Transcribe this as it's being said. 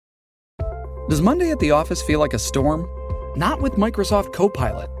Does Monday at the office feel like a storm? Not with Microsoft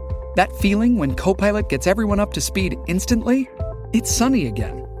Copilot. That feeling when Copilot gets everyone up to speed instantly? It's sunny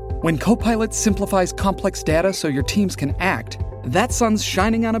again. When Copilot simplifies complex data so your teams can act, that sun's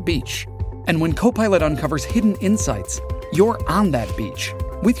shining on a beach. And when Copilot uncovers hidden insights, you're on that beach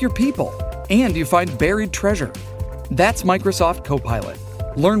with your people, and you find buried treasure. That's Microsoft Copilot.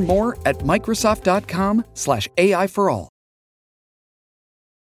 Learn more at Microsoft.com/AI for all.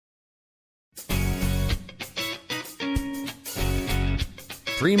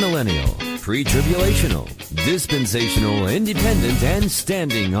 Premillennial, pre-tribulational, dispensational, independent, and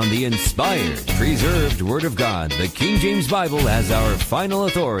standing on the inspired, preserved Word of God, the King James Bible as our final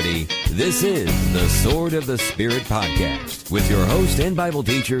authority. This is the Sword of the Spirit podcast with your host and Bible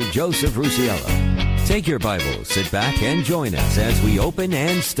teacher, Joseph Rusiello. Take your Bible, sit back, and join us as we open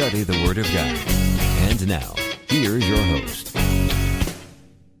and study the Word of God. And now, here's your host.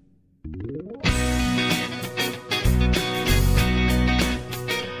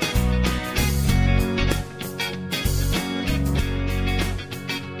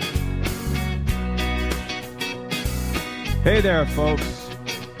 Hey there, folks.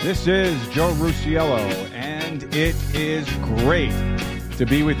 This is Joe Rusiello, and it is great to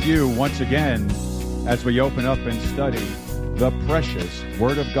be with you once again as we open up and study the precious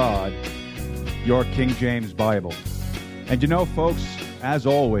Word of God, your King James Bible. And you know, folks, as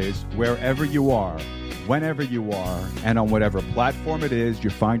always, wherever you are, whenever you are, and on whatever platform it is you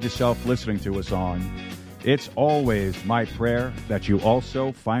find yourself listening to us on, it's always my prayer that you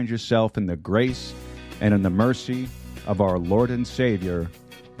also find yourself in the grace and in the mercy of our Lord and Savior,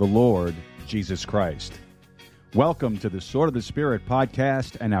 the Lord Jesus Christ. Welcome to the Sword of the Spirit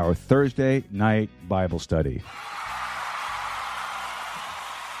podcast and our Thursday night Bible study.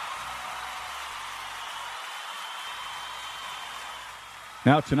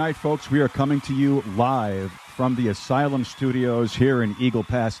 Now tonight, folks, we are coming to you live from the Asylum Studios here in Eagle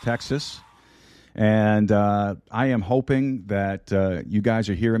Pass, Texas. And I am hoping that you guys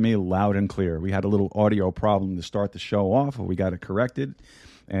are hearing me loud and clear. We had a little audio problem to start the show off. We got it corrected,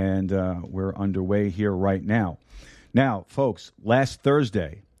 and we're underway here right now. Now, folks, last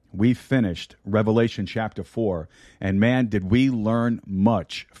Thursday, we finished Revelation chapter 4, and man, did we learn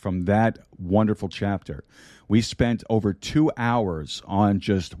much from that wonderful chapter. We spent over 2 hours on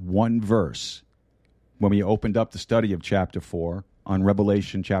just one verse when we opened up the study of chapter 4 on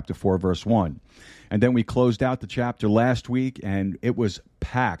Revelation chapter 4, verse 1. And then we closed out the chapter last week, and it was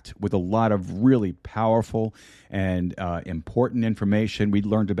packed with a lot of really powerful and important information. We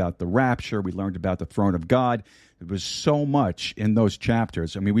learned about the rapture. We learned about the throne of God. There was so much in those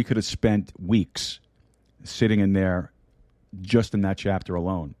chapters. I mean, we could have spent weeks sitting in there just in that chapter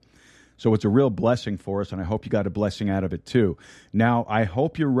alone. So it's a real blessing for us, and I hope you got a blessing out of it too. Now, I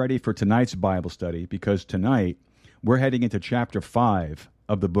hope you're ready for tonight's Bible study, because tonight we're heading into chapter 5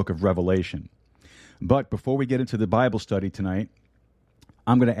 of the book of Revelation. But before we get into the Bible study tonight,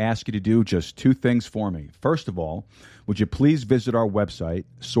 I'm going to ask you to do just two things for me. First of all, would you please visit our website,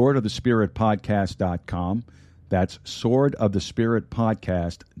 swordofthespiritpodcast.com. That's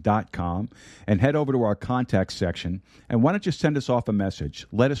swordofthespiritpodcast.com. And head over to our contact section. And why don't you send us off a message?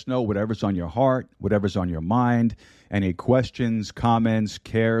 Let us know whatever's on your heart, whatever's on your mind, any questions, comments,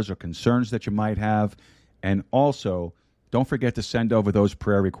 cares, or concerns that you might have. And also, don't forget to send over those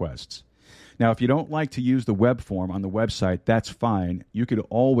prayer requests. Now, if you don't like to use the web form on the website, that's fine. You could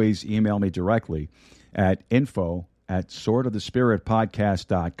always email me directly at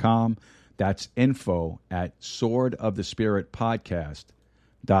info@swordofthespiritpodcast.com. That's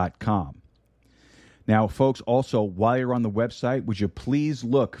info@swordofthespiritpodcast.com. Now, folks, also, while you're on the website, would you please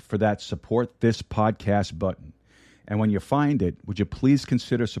look for that Support This Podcast button? And when you find it, would you please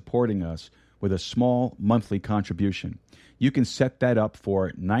consider supporting us with a small monthly contribution? You can set that up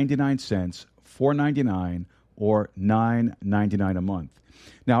for 99 cents, $4.99, or $9.99 a month.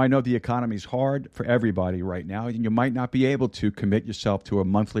 Now, I know the economy's hard for everybody right now, and you might not be able to commit yourself to a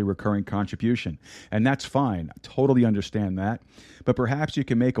monthly recurring contribution, and that's fine. I totally understand that. But perhaps you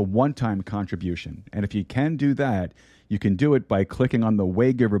can make a one-time contribution, and if you can do that, you can do it by clicking on the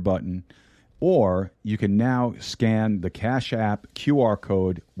Waygiver button, or you can now scan the Cash App QR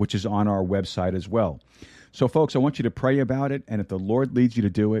code, which is on our website as well. So, folks, I want you to pray about it, and if the Lord leads you to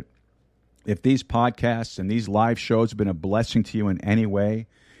do it, if these podcasts and these live shows have been a blessing to you in any way,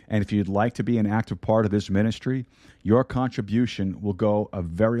 and if you'd like to be an active part of this ministry, your contribution will go a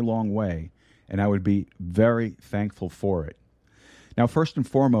very long way, and I would be very thankful for it. Now, first and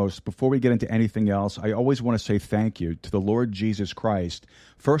foremost, before we get into anything else, I always want to say thank you to the Lord Jesus Christ,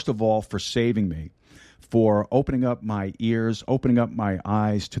 first of all, for saving me, for opening up my ears, opening up my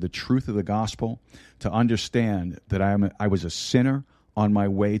eyes to the truth of the gospel, to understand that I was a sinner on my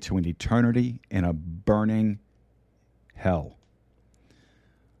way to an eternity in a burning hell.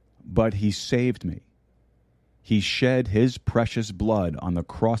 But he saved me. He shed his precious blood on the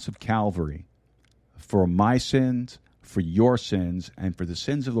cross of Calvary for my sins, for your sins, and for the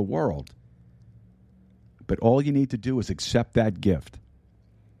sins of the world. But all you need to do is accept that gift.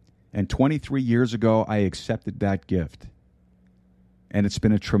 And 23 years ago, I accepted that gift. And it's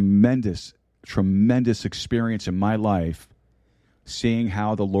been a tremendous, tremendous experience in my life seeing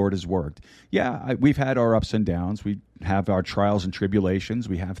how the Lord has worked. Yeah, we've had our ups and downs. We have our trials and tribulations.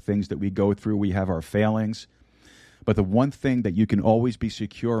 We have things that we go through. We have our failings. But the one thing that you can always be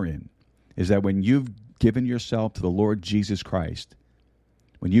secure in is that when you've given yourself to the Lord Jesus Christ,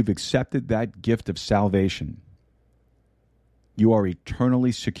 when you've accepted that gift of salvation, you are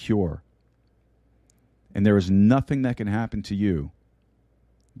eternally secure. And there is nothing that can happen to you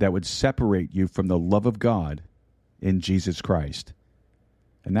that would separate you from the love of God in Jesus Christ.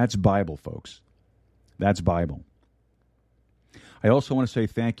 And that's Bible, folks. That's Bible. I also want to say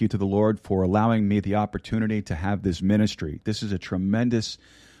thank you to the Lord for allowing me the opportunity to have this ministry. This is a tremendous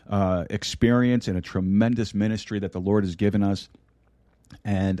experience and a tremendous ministry that the Lord has given us.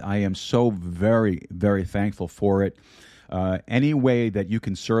 And I am so very, very thankful for it. Any way that you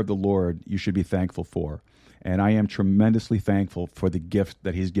can serve the Lord, you should be thankful for. And I am tremendously thankful for the gift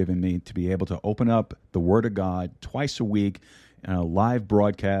that he's given me to be able to open up the Word of God twice a week in a live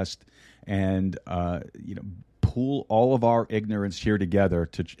broadcast and pool all of our ignorance here together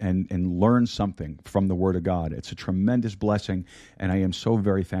and learn something from the Word of God. It's a tremendous blessing, and I am so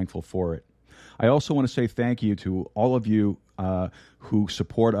very thankful for it. I also want to say thank you to all of you who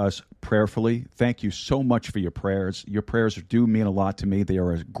support us prayerfully. Thank you so much for your prayers. Your prayers do mean a lot to me. They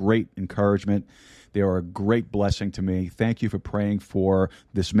are a great encouragement. They are a great blessing to me. Thank you for praying for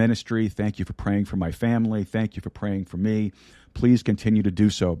this ministry. Thank you for praying for my family. Thank you for praying for me. Please continue to do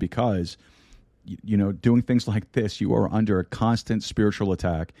so because, doing things like this, you are under a constant spiritual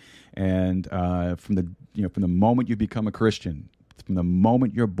attack. And from the moment you become a Christian, from the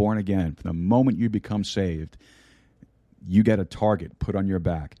moment you're born again, from the moment you become saved, you get a target put on your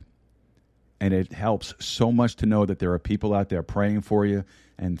back. And it helps so much to know that there are people out there praying for you,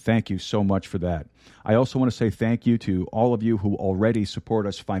 and thank you so much for that. I also want to say thank you to all of you who already support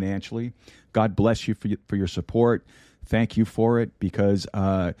us financially. God bless you for your support. Thank you for it, because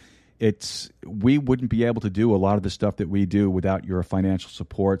we wouldn't be able to do a lot of the stuff that we do without your financial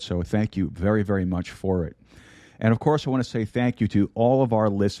support, so thank you very, very much for it. And, of course, I want to say thank you to all of our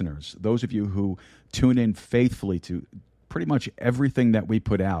listeners, those of you who tune in faithfully to pretty much everything that we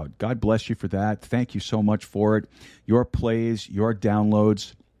put out. God bless you for that. Thank you so much for it. Your plays, your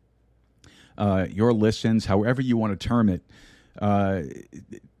downloads, your listens, however you want to term it,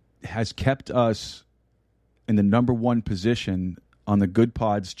 has kept us in the number one position on the Good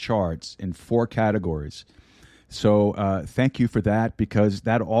Pods charts in 4 categories. So thank you for that, because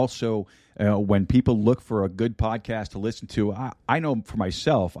that also, when people look for a good podcast to listen to, I know for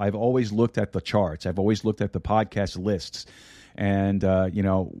myself, I've always looked at the charts. I've always looked at the podcast lists. And,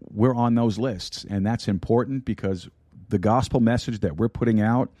 we're on those lists. And that's important because the gospel message that we're putting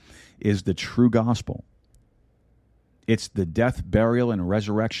out is the true gospel. It's the death, burial, and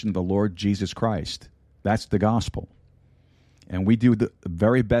resurrection of the Lord Jesus Christ. That's the gospel. And we do the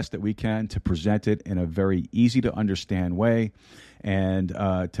very best that we can to present it in a very easy-to-understand way and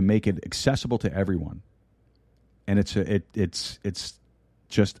to make it accessible to everyone. And it's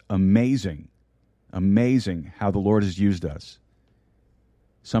just amazing how the Lord has used us.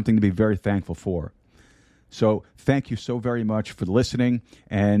 Something to be very thankful for. So thank you so very much for listening.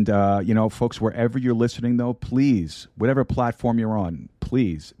 And, folks, wherever you're listening, though, please, whatever platform you're on,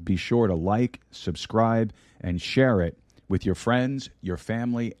 please be sure to like, subscribe, and share it with your friends, your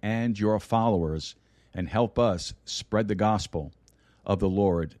family, and your followers, and help us spread the gospel of the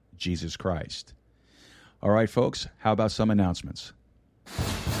Lord Jesus Christ. All right, folks, how about some announcements?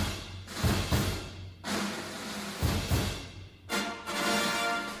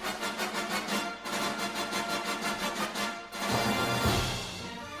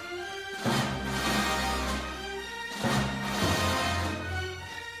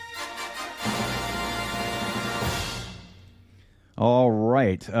 All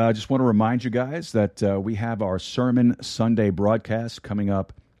right. I just want to remind you guys that we have our Sermon Sunday broadcast coming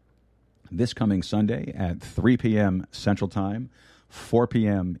up this coming Sunday at 3 p.m. Central Time, 4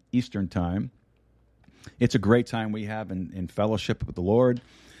 p.m. Eastern Time. It's a great time we have in fellowship with the Lord.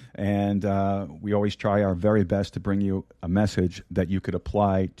 And we always try our very best to bring you a message that you could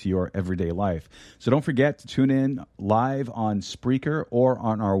apply to your everyday life. So don't forget to tune in live on Spreaker or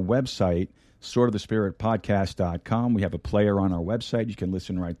on our website, swordofthespiritpodcast.com. We have a player on our website. You can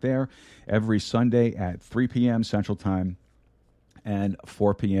listen right there every Sunday at 3 p.m. Central Time and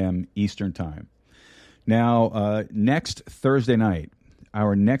 4 p.m. Eastern Time. Now, next Thursday night,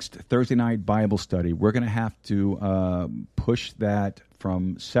 our next Thursday night Bible study, we're going to have to push that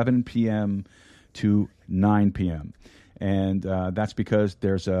from 7 p.m. to 9 p.m. And that's because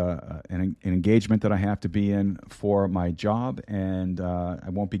there's an engagement that I have to be in for my job, and I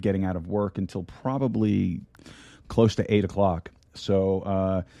won't be getting out of work until probably close to 8 o'clock.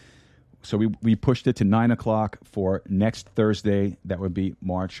 So we pushed it to 9 o'clock for next Thursday. That would be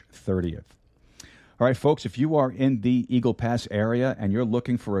March 30th. All right, folks, if you are in the Eagle Pass area and you're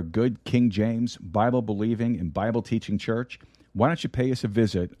looking for a good King James Bible-believing and Bible-teaching church, why don't you pay us a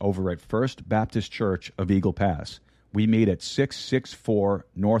visit over at First Baptist Church of Eagle Pass? We meet at 664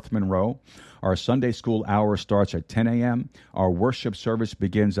 North Monroe. Our Sunday school hour starts at 10 a.m. Our worship service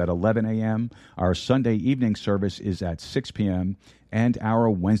begins at 11 a.m. Our Sunday evening service is at 6 p.m. And our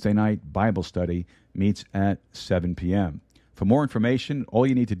Wednesday night Bible study meets at 7 p.m. For more information, all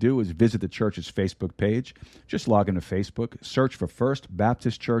you need to do is visit the church's Facebook page. Just log into Facebook, search for First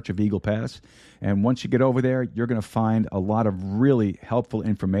Baptist Church of Eagle Pass, and once you get over there, you're going to find a lot of really helpful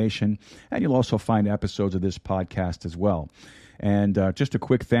information, and you'll also find episodes of this podcast as well. And just a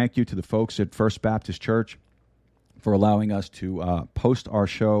quick thank you to the folks at First Baptist Church for allowing us to post our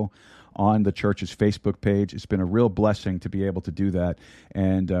show on the church's Facebook page. It's been a real blessing to be able to do that,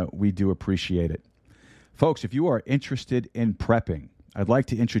 and we do appreciate it. Folks, if you are interested in prepping, I'd like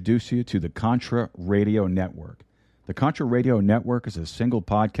to introduce you to the Contra Radio Network. The Contra Radio Network is a single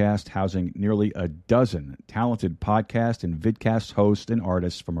podcast housing nearly a dozen talented podcast and vidcast hosts and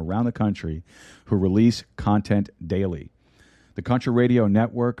artists from around the country who release content daily. The Contra Radio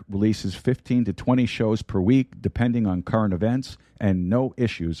Network releases 15 to 20 shows per week, depending on current events, and no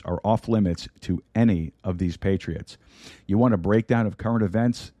issues are off limits to any of these patriots. You want a breakdown of current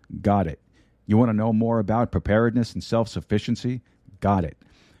events? Got it. You want to know more about preparedness and self-sufficiency? Got it.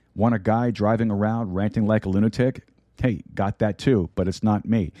 Want a guy driving around ranting like a lunatic? Hey, got that too, but it's not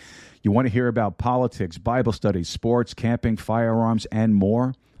me. You want to hear about politics, Bible studies, sports, camping, firearms, and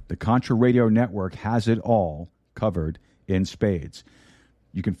more? The Contra Radio Network has it all covered in spades.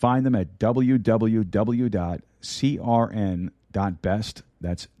 You can find them at www.crn.best.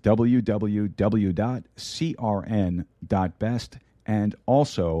 That's www.crn.best, and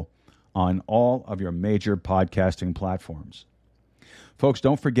also on all of your major podcasting platforms. Folks,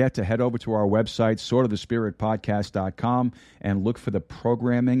 don't forget to head over to our website, swordofthespiritpodcast.com, and look for the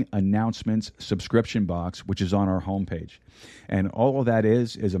programming announcements subscription box, which is on our homepage. And all of that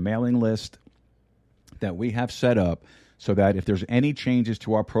is a mailing list that we have set up so that if there's any changes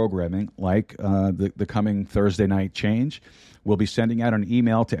to our programming, like the coming Thursday night change, we'll be sending out an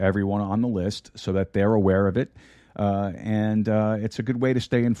email to everyone on the list so that they're aware of it. And it's a good way to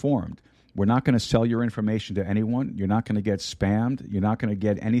stay informed. We're not going to sell your information to anyone. You're not going to get spammed. You're not going to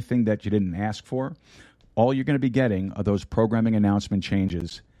get anything that you didn't ask for. All you're going to be getting are those programming announcement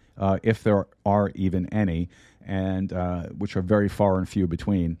changes, if there are even any, and which are very far and few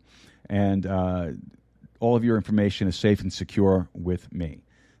between. And all of your information is safe and secure with me.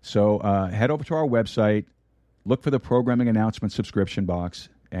 So head over to our website, look for the programming announcement subscription box,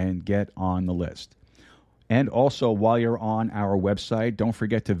 and get on the list. And also, while you're on our website, don't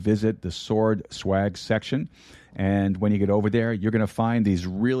forget to visit the Sword Swag section. And when you get over there, you're going to find these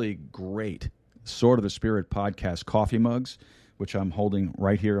really great Sword of the Spirit podcast coffee mugs, which I'm holding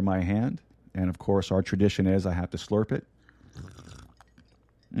right here in my hand. And, of course, our tradition is I have to slurp it.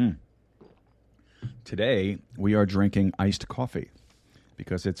 Today, we are drinking iced coffee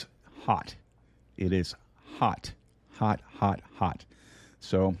because it's hot. It is hot, hot, hot, hot.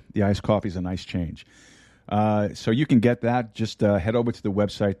 So the iced coffee is a nice change. So you can get that. Just head over to the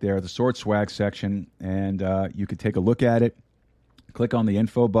website there, the Sword Swag section, and you can take a look at it. Click on the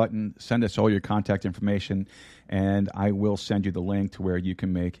info button, send us all your contact information, and I will send you the link to where you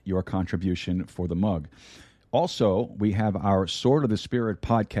can make your contribution for the mug. Also, we have our Sword of the Spirit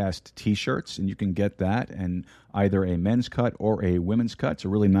podcast T-shirts, and you can get that in either a men's cut or a women's cut. It's a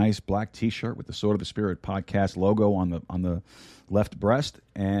really nice black T-shirt with the Sword of the Spirit podcast logo on the left breast,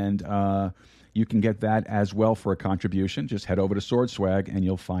 and you can get that as well for a contribution. Just head over to Sword Swag, and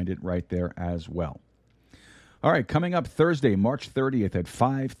you'll find it right there as well. All right, coming up Thursday, March 30th at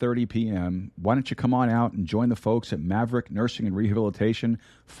 5:30 p.m., why don't you come on out and join the folks at Maverick Nursing and Rehabilitation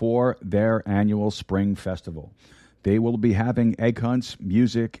for their annual Spring Festival. They will be having egg hunts,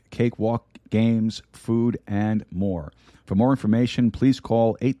 music, cakewalk, games, food, and more. For more information, please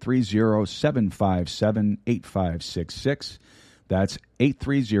call 830-757-8566. That's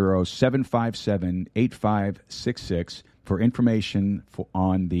 830-757-8566 for information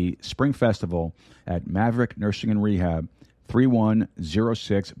on the Spring Festival at Maverick Nursing and Rehab,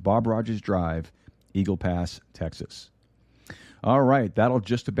 3106 Bob Rogers Drive, Eagle Pass, Texas. All right, that'll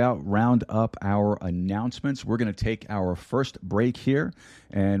just about round up our announcements. We're going to take our first break here,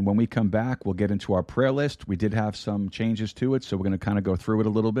 and when we come back, we'll get into our prayer list. We did have some changes to it, so we're going to kind of go through it a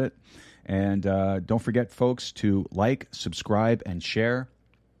little bit. And don't forget, folks, to like, subscribe, and share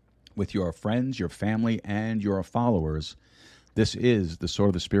with your friends, your family, and your followers. This is the Sword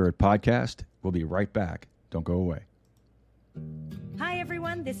of the Spirit podcast. We'll be right back. Don't go away. Hi,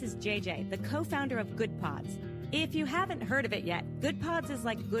 everyone. This is JJ, the co-founder of Good Pods. If you haven't heard of it yet, Good Pods is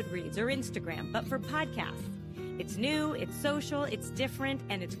like Goodreads or Instagram, but for podcasts. It's new, it's social, it's different,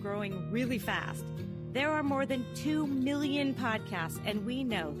 and it's growing really fast. There are more than 2 million podcasts, and we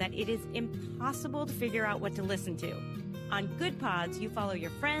know that it is impossible to figure out what to listen to. On Good Pods, you follow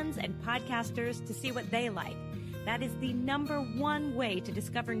your friends and podcasters to see what they like. That is the #1 way to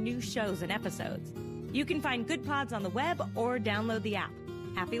discover new shows and episodes. You can find Good Pods on the web or download the app.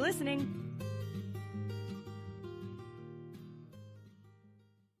 Happy listening.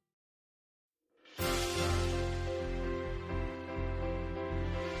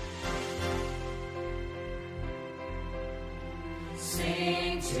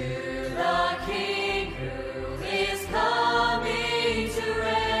 Sing to the King who is coming to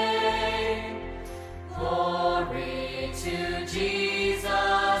reign. Glory to Jesus,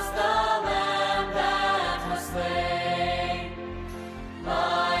 the Lamb that was slain.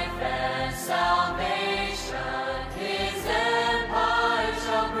 Life and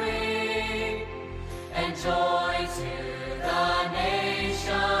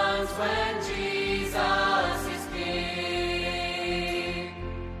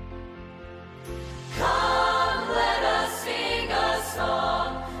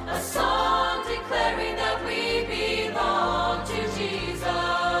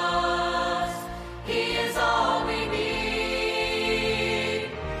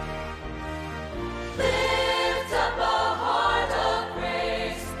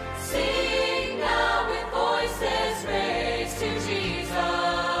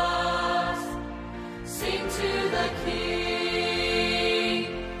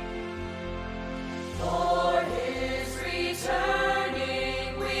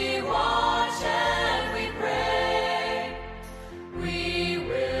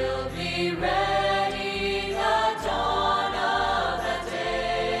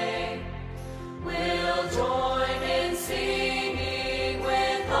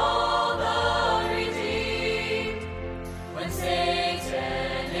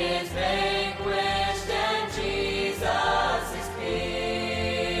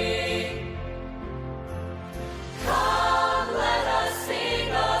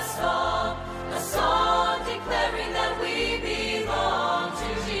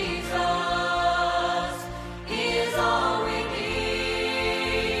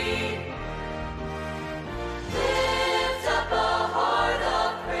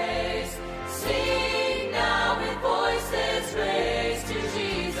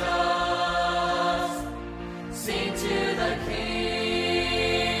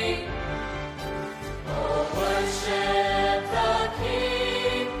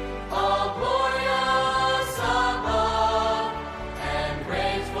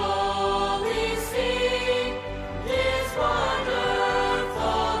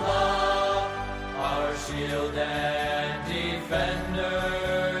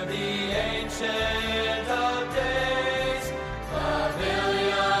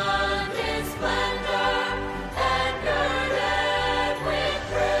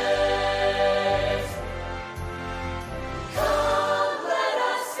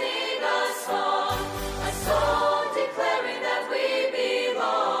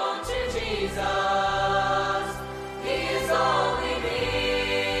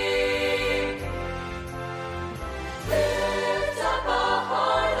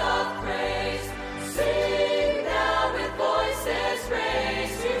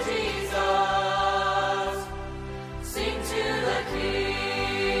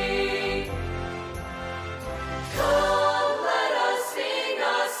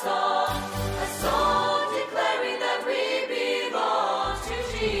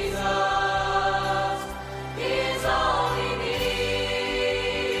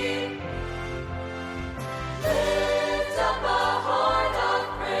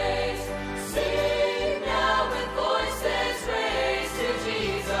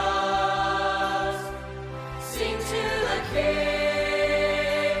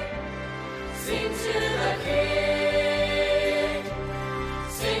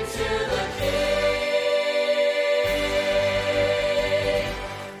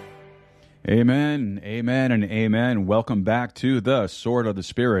Amen, amen, and amen. Welcome back to the Sword of the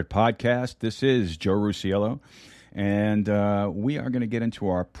Spirit podcast. This is Joe Rusiello, and we are going to get into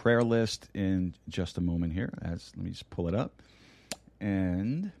our prayer list in just a moment here. Let me just pull it up,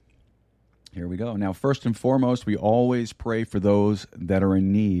 and here we go. Now, first and foremost, we always pray for those that are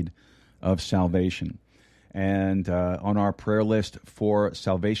in need of salvation. And on our prayer list for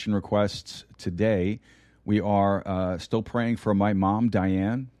salvation requests today, we are still praying for my mom,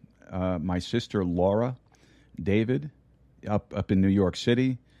 Diane, my sister, Laura, David, up in New York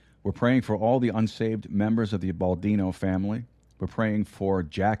City. We're praying for all the unsaved members of the Baldino family. We're praying for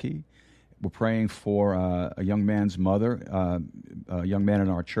Jackie. We're praying for a young man's mother, a young man in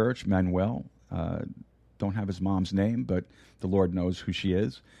our church, Manuel. Don't have his mom's name, but the Lord knows who she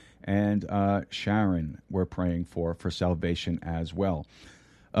is. And Sharon, we're praying for salvation as well.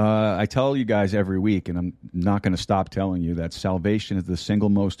 I tell you guys every week, and I'm not going to stop telling you, that salvation is the single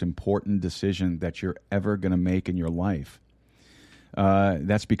most important decision that you're ever going to make in your life.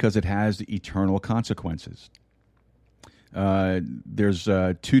 That's because it has eternal consequences. There's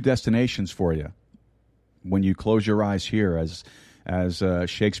two destinations for you when you close your eyes here, as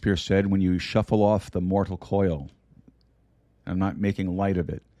Shakespeare said, when you shuffle off the mortal coil. I'm not making light of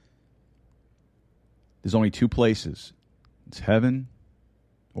it. There's only two places. It's heaven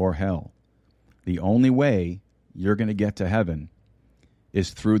or hell. The only way you're going to get to heaven is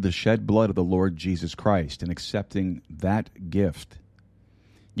through the shed blood of the Lord Jesus Christ and accepting that gift.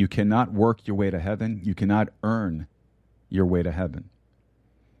 You cannot work your way to heaven. You cannot earn your way to heaven.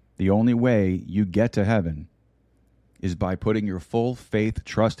 The only way you get to heaven is by putting your full faith,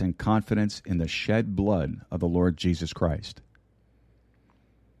 trust, and confidence in the shed blood of the Lord Jesus Christ.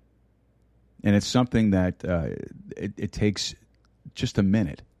 And it's something that it takes just a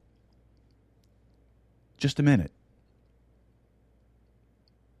minute. Just a minute.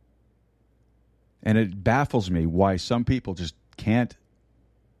 And it baffles me why some people just can't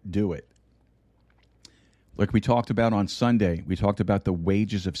do it. Like we talked about on Sunday, we talked about the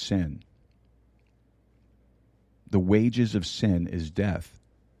wages of sin. The wages of sin is death.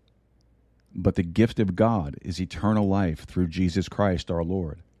 But the gift of God is eternal life through Jesus Christ our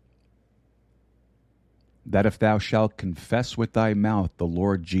Lord. That if thou shalt confess with thy mouth the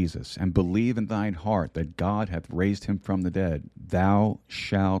Lord Jesus, and believe in thine heart that God hath raised him from the dead, thou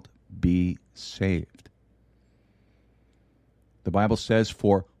shalt be saved. The Bible says,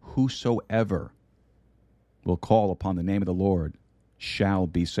 for whosoever will call upon the name of the Lord shall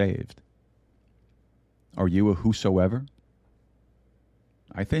be saved. Are you a whosoever?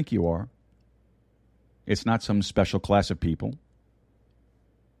 I think you are. It's not some special class of people,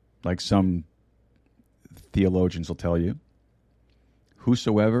 like some theologians will tell you.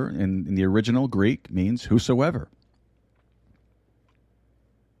 Whosoever in the original Greek means whosoever.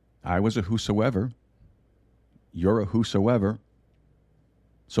 I was a whosoever. You're a whosoever.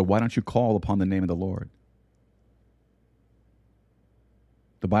 So why don't you call upon the name of the Lord?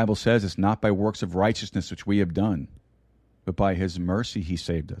 The Bible says it's not by works of righteousness which we have done, but by his mercy he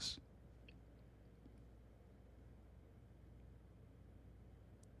saved us.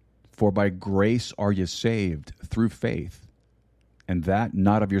 For by grace are ye saved through faith, and that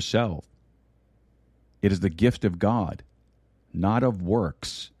not of yourself. It is the gift of God, not of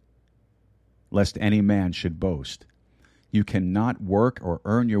works, lest any man should boast. You cannot work or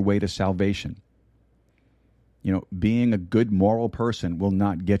earn your way to salvation. You know, being a good moral person will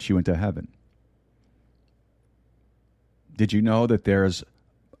not get you into heaven. Did you know that there's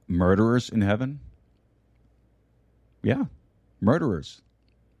murderers in heaven? Yeah, murderers.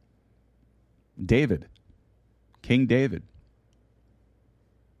 David, King David,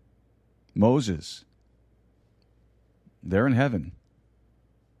 Moses, they're in heaven.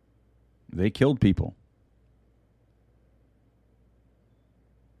 They killed people.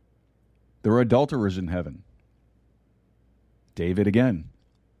 There are adulterers in heaven. David again,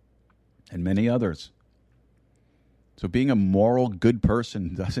 and many others. So being a moral, good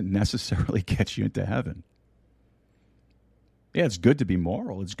person doesn't necessarily get you into heaven. Yeah, it's good to be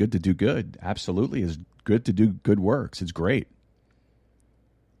moral. It's good to do good. Absolutely, it's good to do good works. It's great.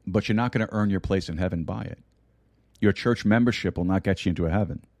 But you're not going to earn your place in heaven by it. Your church membership will not get you into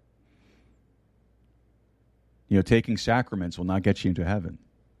heaven. You know, taking sacraments will not get you into heaven.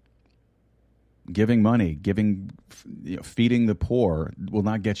 Giving money, feeding the poor will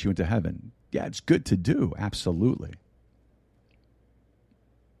not get you into heaven. Yeah, it's good to do, absolutely.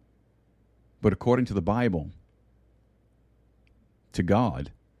 But according to the Bible, to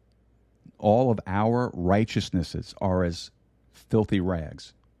God, all of our righteousnesses are as filthy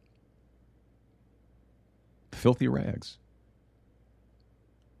rags. Filthy rags.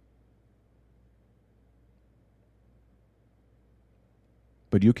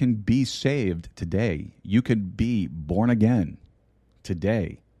 But you can be saved today. You can be born again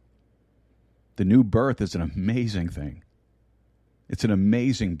today. The new birth is an amazing thing. It's an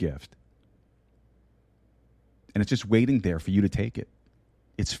amazing gift. And it's just waiting there for you to take it.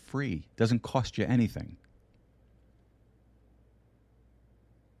 It's free. It doesn't cost you anything.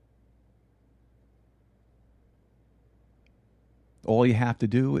 All you have to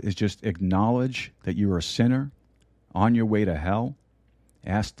do is just acknowledge that you're a sinner on your way to hell.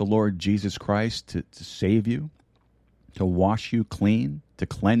 Ask the Lord Jesus Christ to save you, to wash you clean, to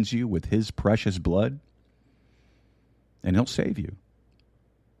cleanse you with his precious blood, and he'll save you.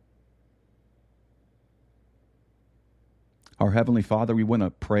 Our Heavenly Father, we want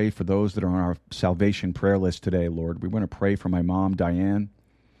to pray for those that are on our salvation prayer list today, Lord. We want to pray for my mom, Diane.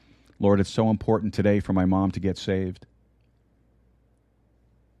 Lord, it's so important today for my mom to get saved.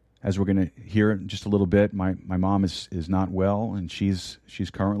 As we're going to hear in just a little bit, my mom is not well, and she's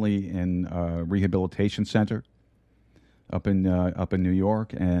currently in a rehabilitation center up in New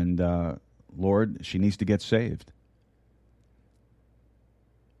York, and Lord, she needs to get saved.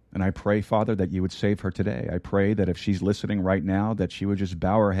 And I pray, Father, that you would save her today. I pray that if she's listening right now, that she would just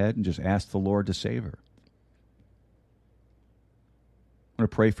bow her head and just ask the Lord to save her. I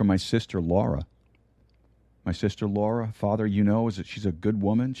want to pray for my sister, Laura. My sister Laura, Father, you know is that she's a good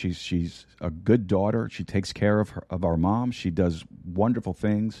woman. She's a good daughter. She takes care of our mom. She does wonderful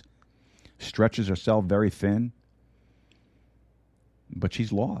things, stretches herself very thin, but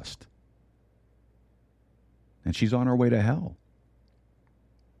she's lost. And she's on her way to hell.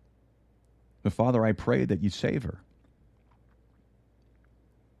 But Father, I pray that you save her.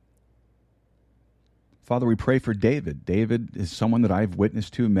 Father, we pray for David. David is someone that I've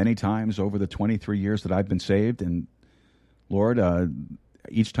witnessed to many times over the 23 years that I've been saved. And Lord,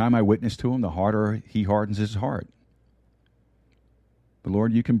 each time I witness to him, the harder he hardens his heart. But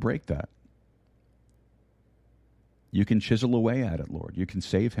Lord, you can break that. You can chisel away at it, Lord. You can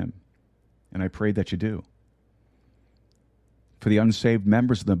save him. And I pray that you do. For the unsaved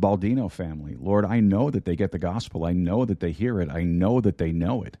members of the Baldino family, Lord, I know that they get the gospel. I know that they hear it. I know that they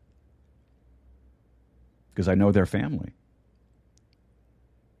know it. Because I know their family.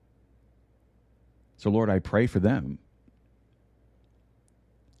 So, Lord, I pray for them.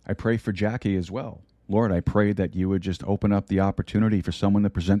 I pray for Jackie as well. Lord, I pray that you would just open up the opportunity for someone to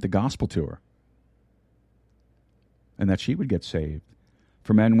present the gospel to her. And that she would get saved.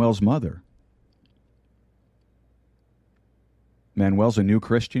 For Manuel's mother. Manuel's a new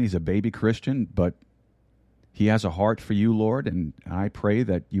Christian. He's a baby Christian, but he has a heart for you, Lord, and I pray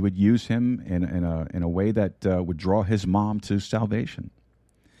that you would use him in a way that would draw his mom to salvation.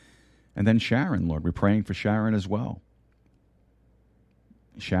 And then Sharon, Lord, we're praying for Sharon as well.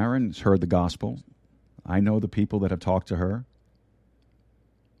 Sharon's heard the gospel. I know the people that have talked to her.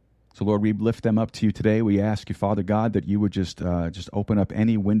 So, Lord, we lift them up to you today. We ask you, Father God, that you would just open up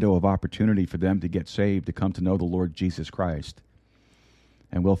any window of opportunity for them to get saved, to come to know the Lord Jesus Christ.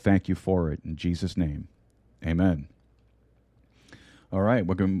 And we'll thank you for it in Jesus' name. Amen. All right,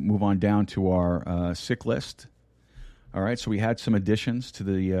 we're going to move on down to our sick list. All right, so we had some additions to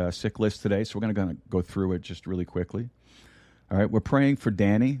the sick list today, so we're going to go through it just really quickly. All right, we're praying for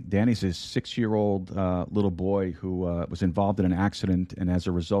Danny. Danny's a 6-year-old little boy who was involved in an accident, and as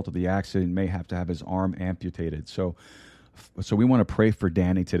a result of the accident, may have to have his arm amputated. So we want to pray for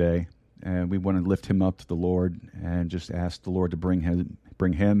Danny today, and we want to lift him up to the Lord and just ask the Lord to bring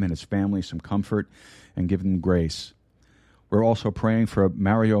him and his family some comfort and give them grace. We're also praying for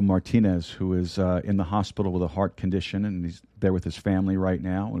Mario Martinez, who is in the hospital with a heart condition, and he's there with his family right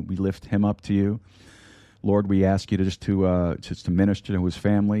now, and we lift him up to you. Lord, we ask you to just to minister to his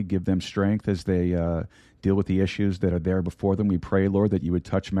family, give them strength as they deal with the issues that are there before them. We pray, Lord, that you would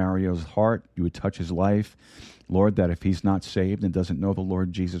touch Mario's heart, you would touch his life. Lord, that if he's not saved and doesn't know the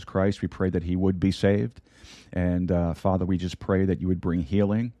Lord Jesus Christ, we pray that he would be saved. And Father, we just pray that you would bring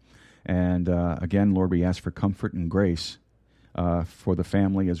healing. And again, Lord, we ask for comfort and grace for the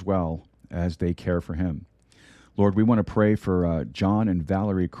family as well as they care for him. Lord, we want to pray for John and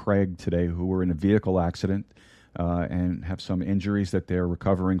Valerie Craig today, who were in a vehicle accident and have some injuries that they're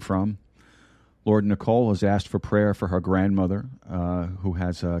recovering from. Lord, Nicole has asked for prayer for her grandmother who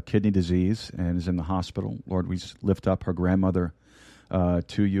has kidney disease and is in the hospital. Lord, we lift up her grandmother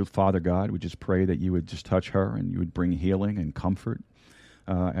to you, Father God. We just pray that you would just touch her and you would bring healing and comfort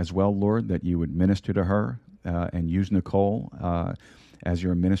as well, Lord, that you would minister to her and use Nicole as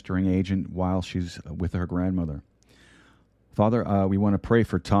your ministering agent while she's with her grandmother. Father, we want to pray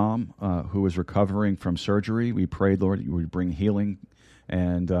for Tom, who is recovering from surgery. We pray, Lord, that you would bring healing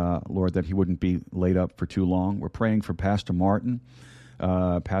and, Lord, that he wouldn't be laid up for too long. We're praying for Pastor Martin,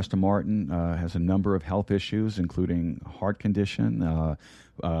 Pastor Martin has a number of health issues, including heart condition,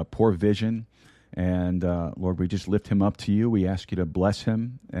 poor vision. And Lord, we just lift him up to you. We ask you to bless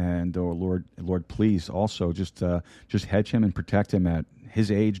him. And Lord, please also just hedge him and protect him at his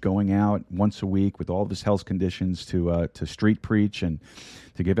age, going out once a week with all of his health conditions to street preach and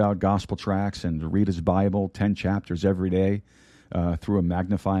to give out gospel tracts and to read his Bible, 10 chapters every day through a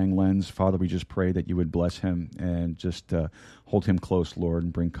magnifying lens. Father, we just pray that you would bless him and just hold him close, Lord,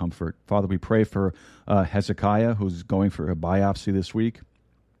 and bring comfort. Father, we pray for Hezekiah, who's going for a biopsy this week.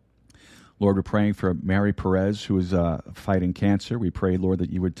 Lord, we're praying for Mary Perez, who is fighting cancer. We pray, Lord,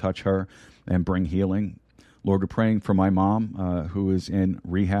 that you would touch her and bring healing. Lord, we're praying for my mom, who is in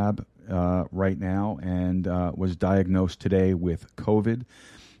rehab right now and was diagnosed today with COVID,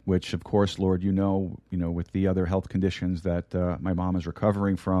 which, of course, Lord, you know, with the other health conditions that my mom is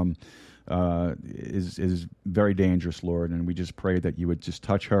recovering from, is very dangerous, Lord. And we just pray that you would just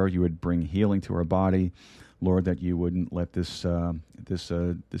touch her, you would bring healing to her body, Lord, that you wouldn't let this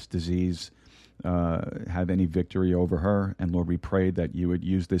disease have any victory over her. And Lord, we pray that you would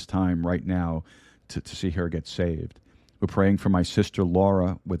use this time right now to see her get saved. We're praying for my sister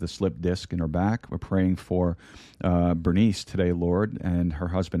Laura with a slipped disc in her back. We're praying for Bernice today, Lord, and her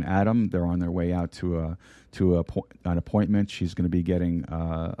husband Adam. They're on their way out to an appointment. She's going to be getting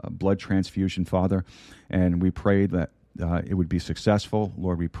a blood transfusion, Father, and we pray that it would be successful.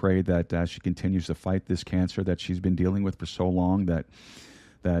 Lord, we pray that as she continues to fight this cancer that she's been dealing with for so long, that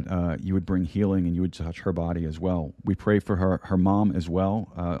you would bring healing and you would touch her body as well. We pray for her mom as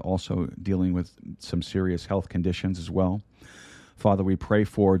well, also dealing with some serious health conditions as well. Father, we pray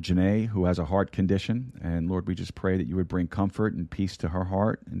for Janae, who has a heart condition, and Lord, we just pray that you would bring comfort and peace to her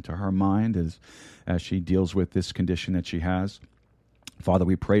heart and to her mind as she deals with this condition that she has. Father,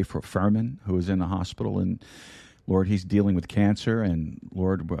 we pray for Furman, who is in the hospital, and Lord, he's dealing with cancer, and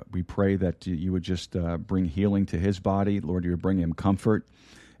Lord, we pray that you would just bring healing to his body. Lord, you would bring him comfort.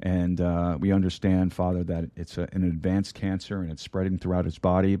 And we understand, Father, that it's an advanced cancer and it's spreading throughout his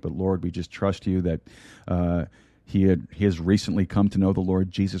body. But Lord, we just trust you that he has recently come to know the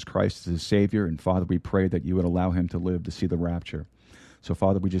Lord Jesus Christ as his Savior. And Father, we pray that you would allow him to live to see the rapture. So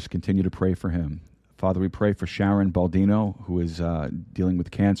Father, we just continue to pray for him. Father, we pray for Sharon Baldino, who is dealing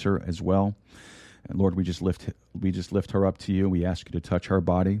with cancer as well. And Lord, we just lift her up to you. We ask you to touch her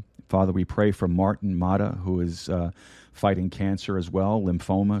body. Father, we pray for Martin Mata, who is fighting cancer as well,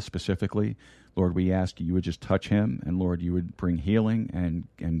 lymphoma specifically. Lord, we ask you would just touch him, and Lord, you would bring healing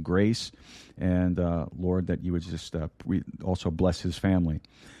and grace, and Lord, that you would just also bless his family.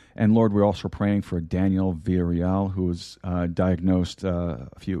 And Lord, we're also praying for Daniel Villarreal, who was diagnosed a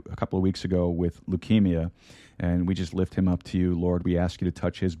couple of weeks ago with leukemia. And we just lift him up to you, Lord. We ask you to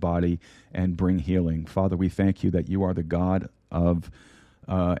touch his body and bring healing. Father, we thank you that you are the God of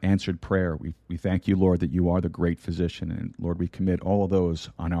answered prayer. We thank you, Lord, that you are the great physician. And Lord, we commit all of those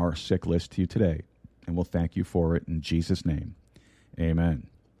on our sick list to you today. And we'll thank you for it in Jesus' name. Amen.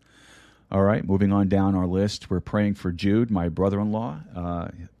 All right, moving on down our list, we're praying for Jude, my brother-in-law,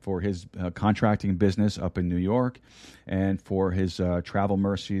 for his contracting business up in New York, and for his travel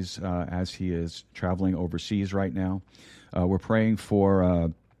mercies as he is traveling overseas right now. We're praying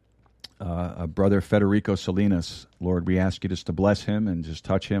for Brother Federico Salinas. Lord, we ask you just to bless him and just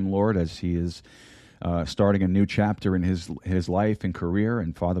touch him, Lord, as he is starting a new chapter in his life and career.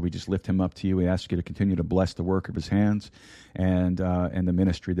 And Father, we just lift him up to you. We ask you to continue to bless the work of his hands and the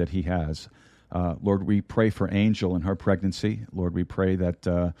ministry that he has. Lord, we pray for Angel and her pregnancy. Lord, we pray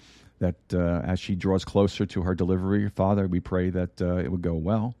that as she draws closer to her delivery, Father, we pray that it would go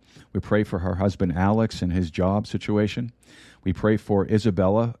well. We pray for her husband, Alex, and his job situation. We pray for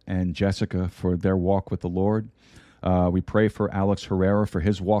Isabella and Jessica for their walk with the Lord. We pray for Alex Herrera for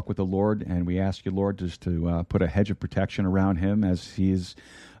his walk with the Lord, and we ask you, Lord, just to put a hedge of protection around him as he's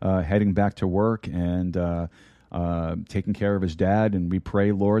heading back to work and taking care of his dad. And we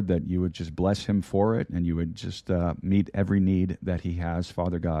pray, Lord, that you would just bless him for it, and you would just meet every need that he has,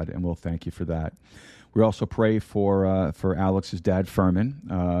 Father God, and we'll thank you for that. We also pray for Alex's dad,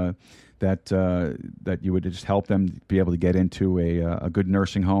 Furman, that you would just help them be able to get into a good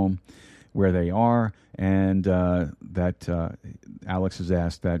nursing home where they are, and that Alex has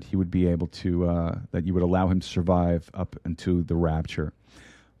asked that he would be able to, that you would allow him to survive up into the rapture.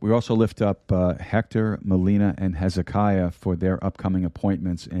 We also lift up Hector, Melina, and Hezekiah for their upcoming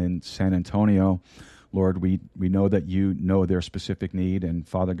appointments in San Antonio. Lord, we know that you know their specific need, and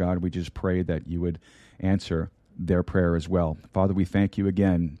Father God, we just pray that you would answer their prayer as well. Father, we thank you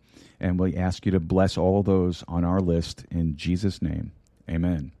again, and we ask you to bless all those on our list in Jesus' name.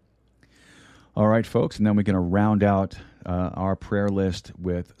 Amen. All right, folks, and then we're going to round out our prayer list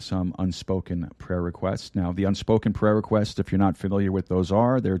with some unspoken prayer requests. Now, the unspoken prayer requests, if you're not familiar with those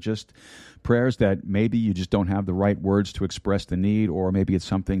they're just prayers that maybe you just don't have the right words to express the need, or maybe it's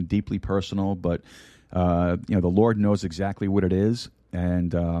something deeply personal, but the Lord knows exactly what it is,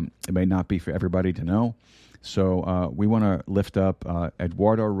 and it may not be for everybody to know. So we want to lift up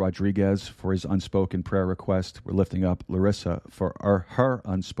Eduardo Rodriguez for his unspoken prayer request. We're lifting up Larissa for her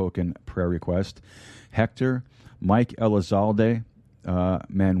unspoken prayer request. Hector, Mike Elizalde,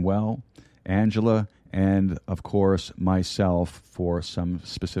 Manuel, Angela, and, of course, myself for some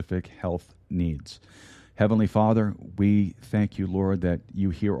specific health needs. Heavenly Father, we thank you, Lord, that you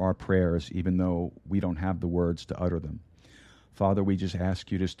hear our prayers even though we don't have the words to utter them. Father, we just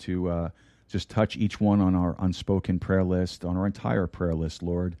ask you to touch each one on our unspoken prayer list, on our entire prayer list,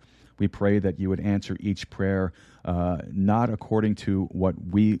 Lord. We pray that you would answer each prayer not according to what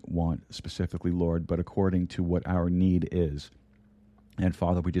we want specifically, Lord, but according to what our need is. And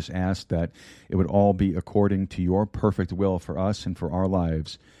Father, we just ask that it would all be according to your perfect will for us and for our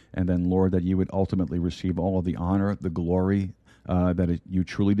lives. And then, Lord, that you would ultimately receive all of the honor, the glory that you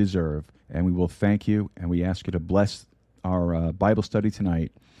truly deserve. And we will thank you, and we ask you to bless our Bible study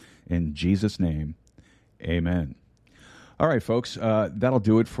tonight. In Jesus' name, amen. All right, folks, that'll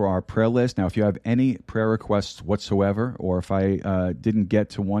do it for our prayer list. Now, if you have any prayer requests whatsoever, or if I didn't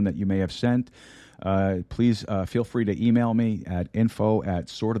get to one that you may have sent, please feel free to email me at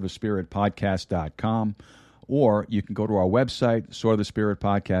info@swordofthespiritpodcast.com, or you can go to our website,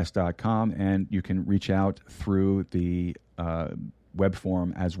 swordofthespiritpodcast.com, and you can reach out through the web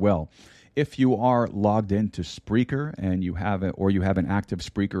form as well. If you are logged into Spreaker and you have an active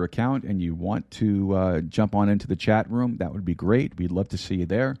Spreaker account and you want to jump on into the chat room, that would be great. We'd love to see you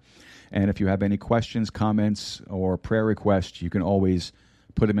there. And if you have any questions, comments, or prayer requests, you can always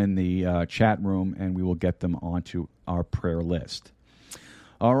put them in the chat room, and we will get them onto our prayer list.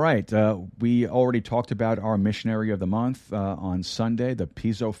 All right. We already talked about our missionary of the month on Sunday, the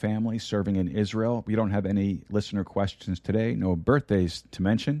Pizzo family serving in Israel. We don't have any listener questions today, no birthdays to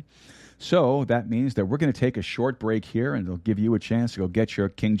mention. So that means that we're going to take a short break here, and it'll give you a chance to go get your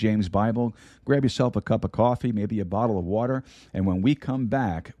King James Bible, grab yourself a cup of coffee, maybe a bottle of water, and when we come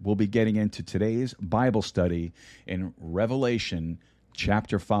back, we'll be getting into today's Bible study in Revelation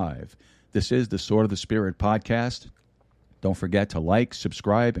chapter 5. This is the Sword of the Spirit podcast. Don't forget to like,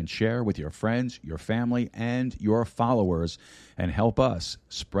 subscribe, and share with your friends, your family, and your followers, and help us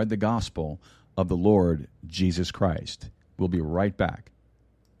spread the gospel of the Lord Jesus Christ. We'll be right back.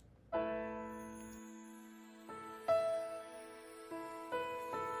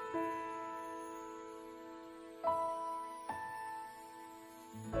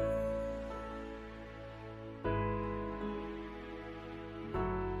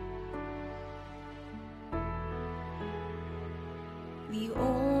 The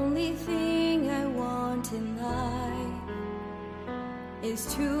only thing I want in life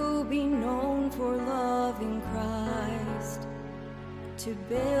is to be known for loving Christ, to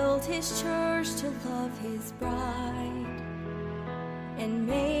build his church, to love his bride, and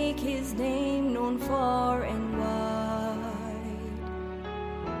make his name known far and wide.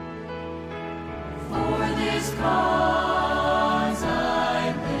 For this cause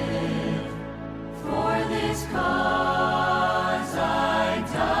I live, for this cause I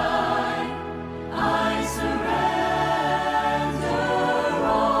die, I surrender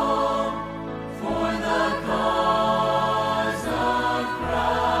all for the cause of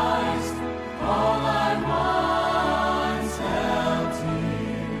Christ. All I once held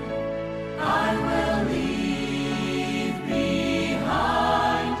dear, I will leave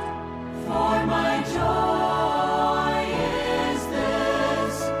behind, for my joy is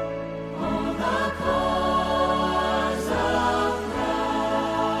this, oh, the cause of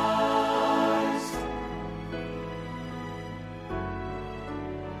Christ.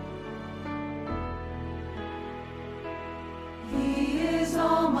 He is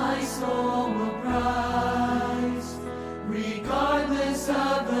all my soul will prize, regardless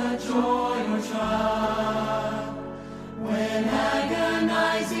of the joy or trial. When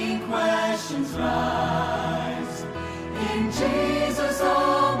agonizing questions rise, in Jesus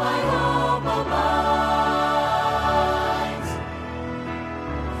all my hope abides.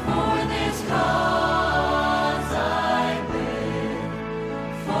 For this cause I live,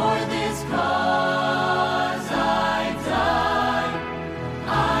 for this cause I die,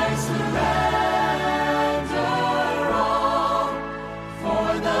 I surrender all for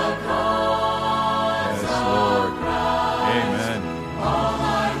the cause Yes, of Lord. Christ. Amen. All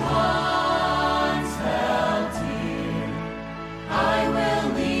I once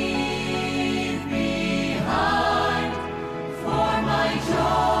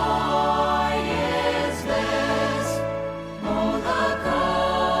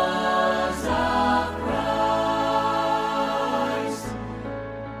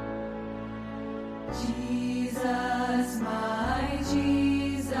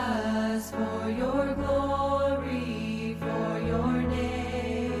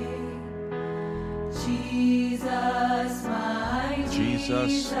Jesus, my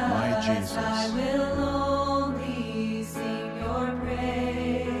Jesus, my Jesus. I will only sing your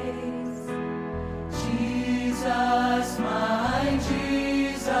praise. Jesus, my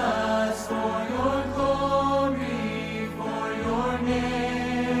Jesus, for your glory, for your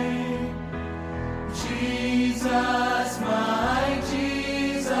name. Jesus, my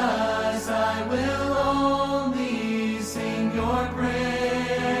Jesus, I will only sing your praise.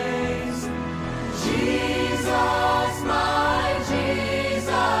 Jesus, my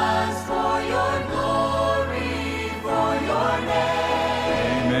Jesus, for your glory, for your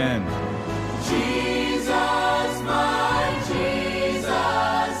name. Amen. Jesus, my Jesus,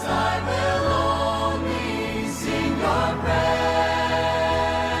 I will only sing your praise.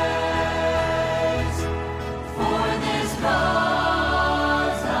 For this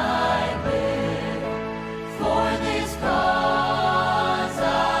cause I live, for this cause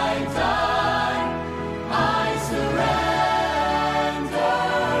I die. I surrender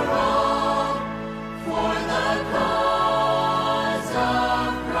all for the cause of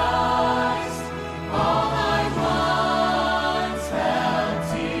Christ. All I once felt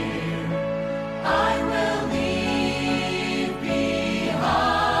dear, I will leave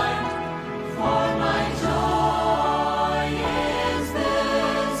behind. For my joy is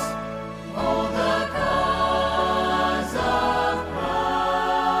this, oh, the cause of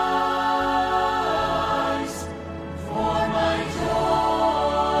Christ. For my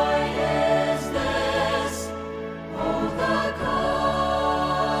joy is this, oh, the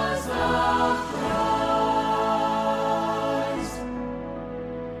cause of Christ.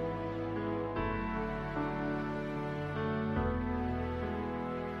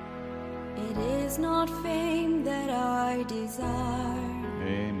 It is not fame that I desire,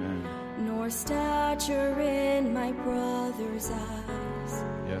 Amen. nor stature in my brother's eyes.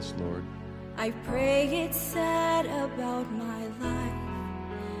 Yes, Lord. I pray it's said about my life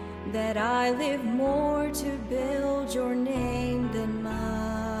that I live more to build your name than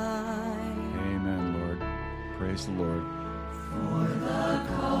mine. Amen, Lord. Praise the Lord. For the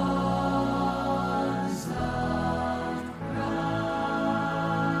cause of Christ.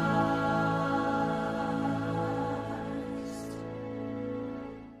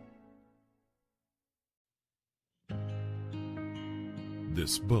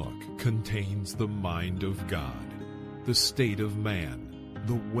 This book contains the mind of God, the state of man,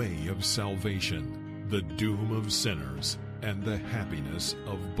 the way of salvation, the doom of sinners, and the happiness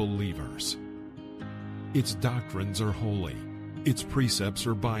of believers. Its doctrines are holy, its precepts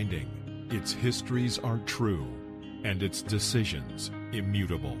are binding, its histories are true, and its decisions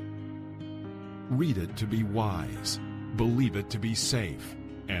immutable. Read it to be wise, believe it to be safe,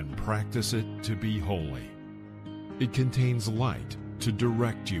 and practice it to be holy. It contains light to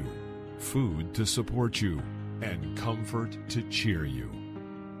direct you, food to support you, and comfort to cheer you.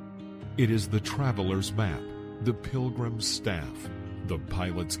 It is the traveler's map, the pilgrim's staff, the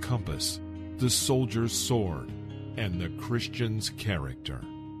pilot's compass, the soldier's sword, and the Christian's character.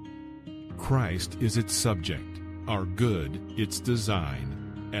 Christ is its subject, our good its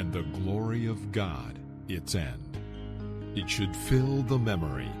design, and the glory of God its end. It should fill the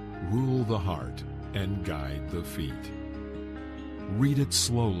memory, rule the heart, and guide the feet. Read it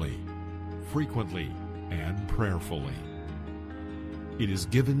slowly, frequently, and prayerfully. It is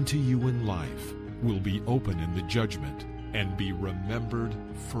given to you in life, will be open in the judgment, and be remembered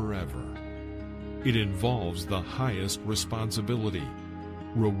forever. It involves the highest responsibility,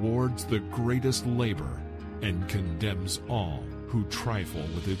 rewards the greatest labor, and condemns all who trifle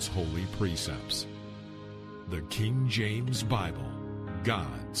with its holy precepts. The King James Bible,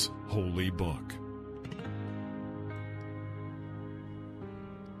 God's holy book.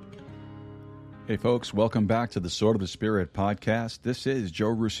 Hey, folks, welcome back to the Sword of the Spirit podcast. This is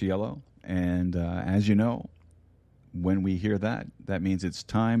Joe Rusiello, and as you know, when we hear that, that means it's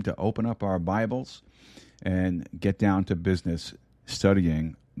time to open up our Bibles and get down to business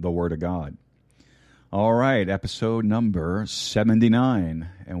studying the Word of God. All right, episode number 79,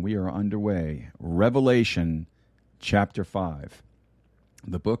 and we are underway. Revelation chapter 5.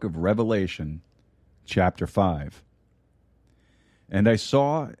 The book of Revelation chapter 5. And I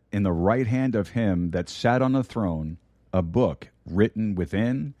saw in the right hand of him that sat on the throne a book written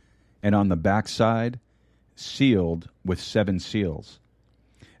within and on the backside, sealed with 7 seals.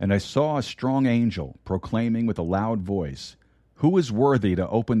 And I saw a strong angel proclaiming with a loud voice, "Who is worthy to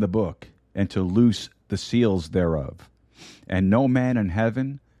open the book and to loose the seals thereof?" And no man in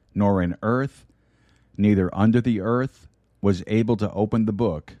heaven, nor in earth, neither under the earth, was able to open the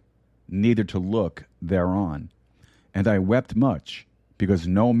book, neither to look thereon. And I wept much, because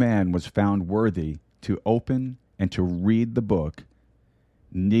no man was found worthy to open and to read the book,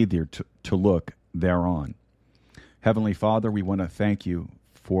 neither to look thereon. Heavenly Father, we want to thank you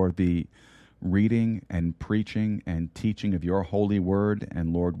for the reading and preaching and teaching of your holy word.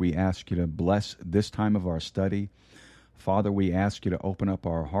 And Lord, we ask you to bless this time of our study. Father, we ask you to open up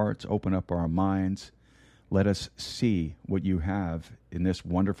our hearts, open up our minds. Let us see what you have in this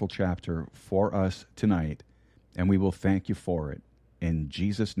wonderful chapter for us tonight, and we will thank you for it. In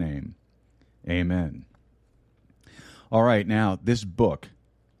Jesus' name, amen. All right, now, this book,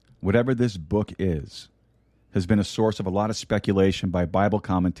 whatever this book is, has been a source of a lot of speculation by Bible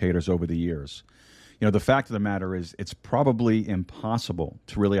commentators over the years. You know, the fact of the matter is it's probably impossible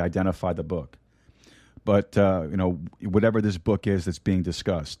to really identify the book. But, whatever this book is that's being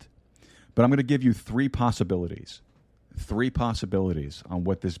discussed. But I'm going to give you three possibilities on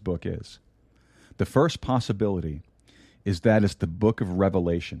what this book is. The first possibility is that it's the book of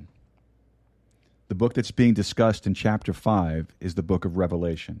Revelation. The book that's being discussed in chapter 5 is the book of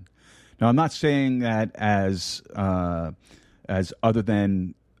Revelation. Now, I'm not saying that as other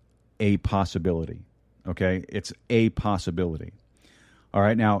than a possibility, okay? It's a possibility. All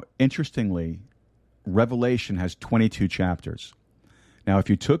right, now, interestingly, Revelation has 22 chapters. Now, if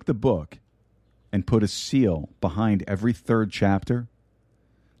you took the book and put a seal behind every third chapter,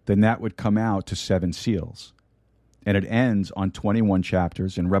 then that would come out to 7 seals. And it ends on 21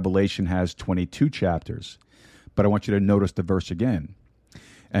 chapters, and Revelation has 22 chapters. But I want you to notice the verse again.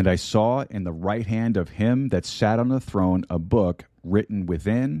 And I saw in the right hand of him that sat on the throne a book written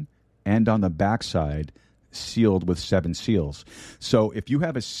within and on the backside, sealed with 7 seals. So if you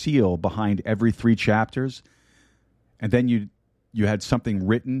have a seal behind every 3 chapters, and then you had something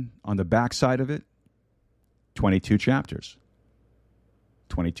written on the backside of it, 22 chapters.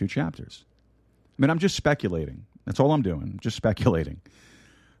 22 chapters. I mean, I'm just speculating. That's all I'm doing. I'm just speculating.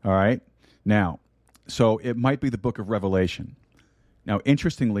 All right? Now, so it might be the book of Revelation. Now,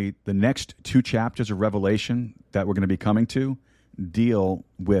 interestingly, the next 2 chapters of Revelation that we're going to be coming to deal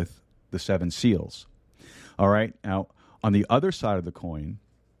with the 7 seals. All right? Now, on the other side of the coin,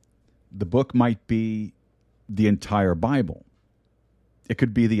 the book might be the entire Bible. It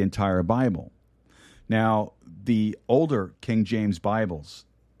could be the entire Bible. Now, the older King James Bibles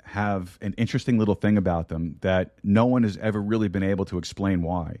have an interesting little thing about them that no one has ever really been able to explain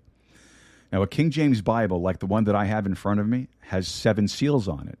why. Now, a King James Bible, like the one that I have in front of me, has 7 seals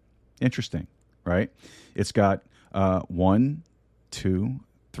on it. Interesting, right? It's got 1, 2,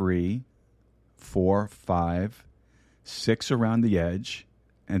 3, 4, 5, 6 around the edge,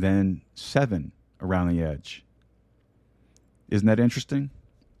 and then 7 around the edge. Isn't that interesting?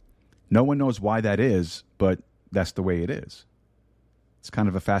 No one knows why that is, but that's the way it is. It's kind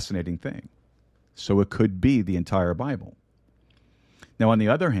of a fascinating thing. So it could be the entire Bible. Now, on the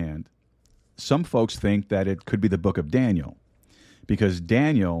other hand, some folks think that it could be the book of Daniel, because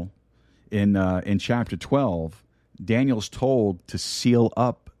Daniel, in chapter 12, Daniel's told to seal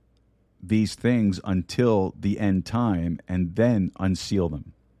up these things until the end time and then unseal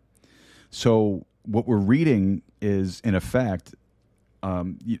them. So what we're reading is, in effect,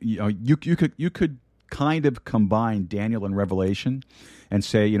 you could kind of combine Daniel and Revelation and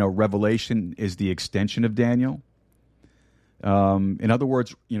say, Revelation is the extension of Daniel. In other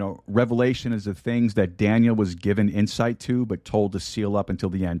words, Revelation is the things that Daniel was given insight to but told to seal up until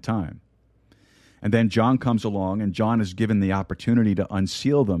the end time. And then John comes along, and John is given the opportunity to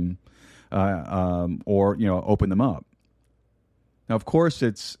unseal them or open them up. Now, of course,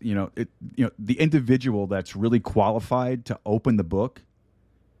 it's the individual that's really qualified to open the book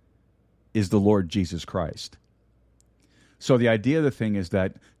is the Lord Jesus Christ. So the idea of the thing is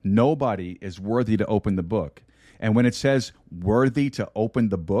that nobody is worthy to open the book. And when it says worthy to open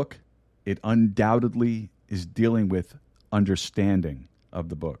the book, it undoubtedly is dealing with understanding of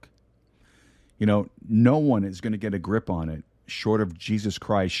the book. No one is going to get a grip on it short of Jesus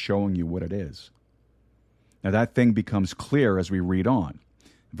Christ showing you what it is. Now that thing becomes clear as we read on.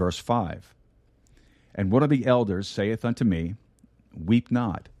 Verse 5. And one of the elders saith unto me, Weep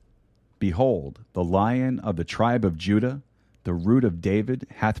not. Behold, the Lion of the tribe of Judah, the Root of David,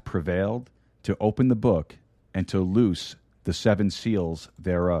 hath prevailed to open the book and to loose the 7 seals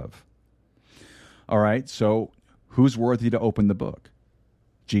thereof. All right, so who's worthy to open the book?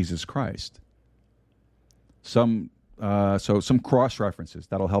 Jesus Christ. Some cross-references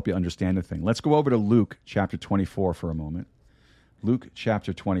that'll help you understand the thing. Let's go over to Luke chapter 24 for a moment. Luke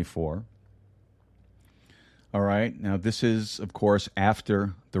chapter 24. All right, now this is, of course,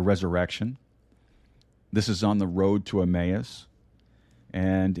 after the resurrection. This is on the road to Emmaus.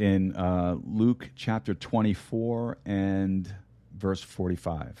 And in Luke chapter 24 and verse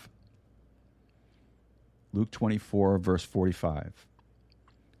 45. Luke 24, verse 45.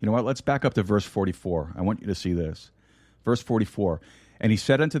 You know what? Let's back up to verse 44. I want you to see this. Verse 44. And he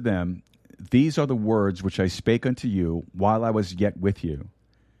said unto them, These are the words which I spake unto you while I was yet with you,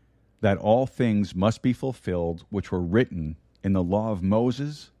 that all things must be fulfilled which were written in the law of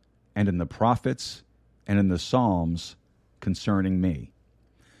Moses and in the prophets and in the Psalms concerning me.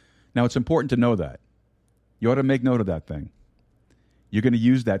 Now, it's important to know that. You ought to make note of that thing. You're going to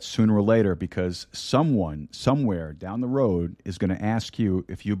use that sooner or later because someone, somewhere down the road is going to ask you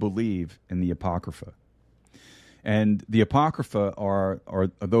if you believe in the Apocrypha. And the Apocrypha are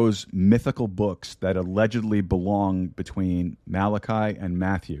those mythical books that allegedly belong between Malachi and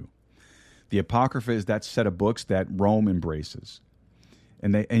Matthew. The Apocrypha is that set of books that Rome embraces.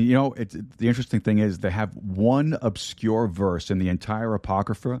 And the interesting thing is they have one obscure verse in the entire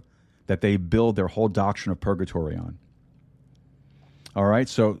Apocrypha that they build their whole doctrine of purgatory on. All right,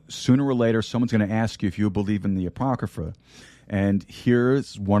 so sooner or later, someone's going to ask you if you believe in the Apocrypha. And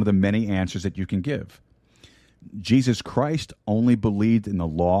here's one of the many answers that you can give. Jesus Christ only believed in the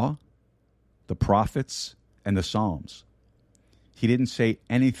law, the prophets, and the Psalms. He didn't say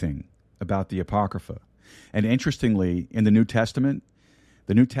anything about the Apocrypha. And interestingly, in the New Testament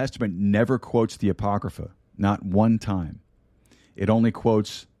never quotes the Apocrypha, not one time. It only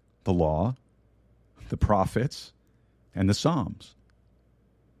quotes the law, the prophets, and the Psalms.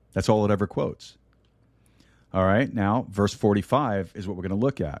 That's all it ever quotes. All right, now, verse 45 is what we're going to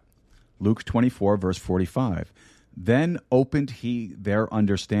look at. Luke 24, verse 45. Then opened he their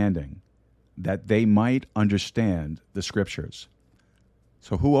understanding, that they might understand the Scriptures.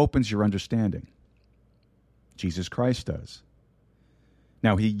 So who opens your understanding? Jesus Christ does.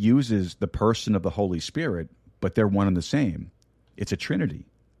 Now, he uses the person of the Holy Spirit, but they're one and the same. It's a Trinity.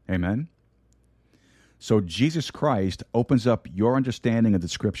 Amen? So Jesus Christ opens up your understanding of the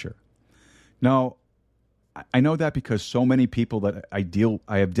Scripture. Now, I know that because so many people that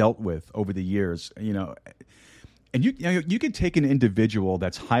I have dealt with over the years, and you can take an individual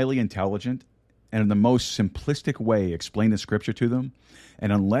that's highly intelligent and in the most simplistic way explain the Scripture to them,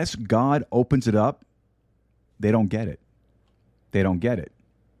 and unless God opens it up, they don't get it. They don't get it.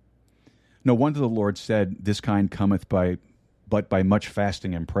 No wonder the Lord said, "This kind cometh but by much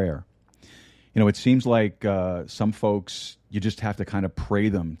fasting and prayer." It seems like some folks, you just have to kind of pray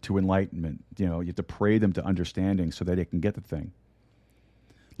them to enlightenment. You have to pray them to understanding so that they can get the thing.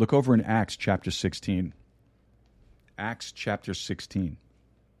 Look over in Acts chapter 16. Acts chapter 16.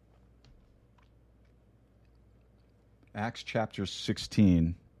 Acts chapter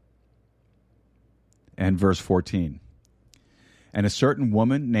 16 and verse 14. And a certain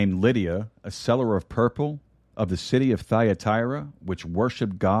woman named Lydia, a seller of purple of the city of Thyatira, which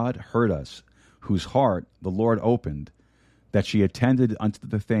worshipped God, heard us, whose heart the Lord opened, that she attended unto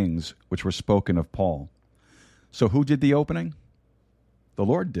the things which were spoken of Paul. So who did the opening? The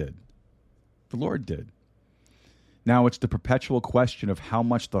Lord did. The Lord did. Now it's the perpetual question of how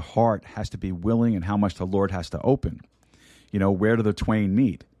much the heart has to be willing and how much the Lord has to open. Where do the twain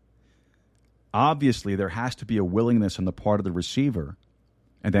meet? Obviously, there has to be a willingness on the part of the receiver,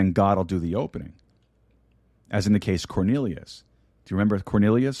 and then God will do the opening. As in the case of Cornelius. Do you remember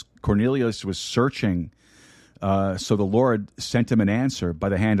Cornelius? Cornelius was searching, so the Lord sent him an answer by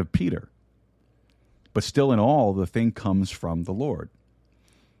the hand of Peter. But still in all, the thing comes from the Lord.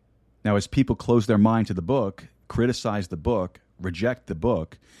 Now, as people close their mind to the book, criticize the book, reject the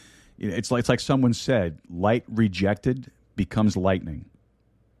book, it's like someone said, light rejected becomes lightning.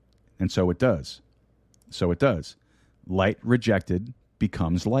 And so it does. So it does. Light rejected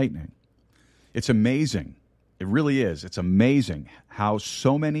becomes lightning. It's amazing. It really is. It's amazing how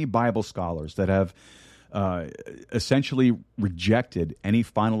so many Bible scholars that have essentially rejected any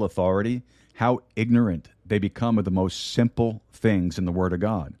final authority, how ignorant they become of the most simple things in the Word of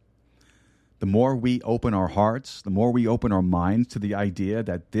God. The more we open our hearts, the more we open our minds to the idea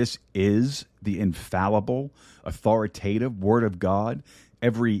that this is the infallible, authoritative Word of God,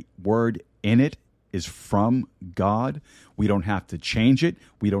 every word in it is from God. We don't have to change it.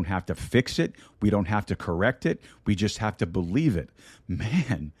 We don't have to fix it. We don't have to correct it. We just have to believe it.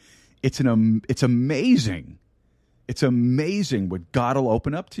 Man, it's amazing. It's amazing what God will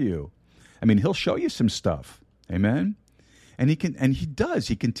open up to you. I mean, he'll show you some stuff. Amen? And he does.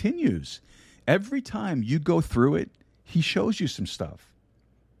 He continues. Every time you go through it, he shows you some stuff.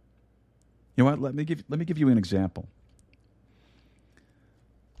 You know what? Let me give you an example.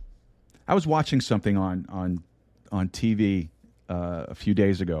 I was watching something on TV a few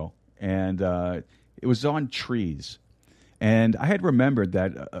days ago, and it was on trees. And I had remembered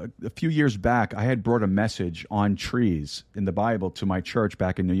that a few years back, I had brought a message on trees in the Bible to my church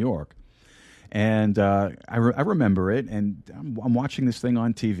back in New York. And I remember it, and I'm watching this thing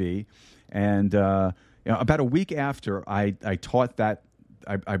on TV, and about a week after I taught that,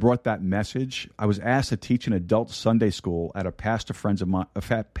 I brought that message. I was asked to teach an adult Sunday school at a pastor friend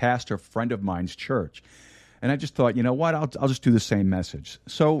of mine's church, and I just thought, you know what, I'll just do the same message.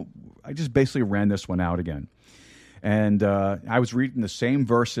 So I just basically ran this one out again, and I was reading the same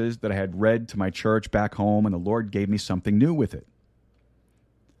verses that I had read to my church back home, and the Lord gave me something new with it.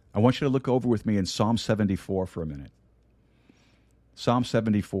 I want you to look over with me in Psalm 74 for a minute. Psalm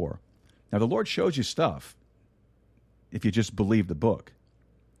 74. Now, the Lord shows you stuff if you just believe the book.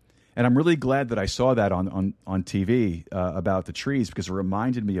 And I'm really glad that I saw that on TV about the trees, because it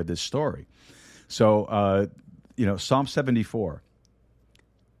reminded me of this story. So, Psalm 74.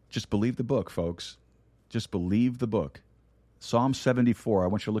 Just believe the book, folks. Just believe the book. Psalm 74. I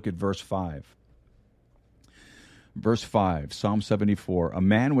want you to look at verse 5. Verse 5, Psalm 74. A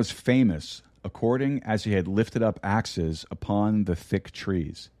man was famous according as he had lifted up axes upon the thick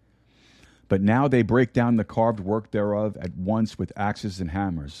trees. But now they break down the carved work thereof at once with axes and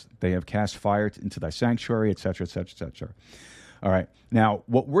hammers. They have cast fire into thy sanctuary, etc., etc., etc. All right. Now,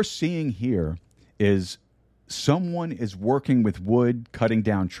 what we're seeing here is someone is working with wood, cutting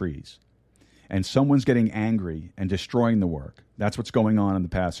down trees. And someone's getting angry and destroying the work. That's what's going on in the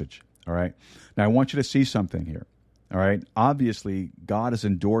passage. All right. Now, I want you to see something here. All right. Obviously, God is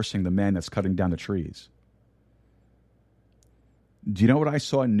endorsing the man that's cutting down the trees. Do you know what I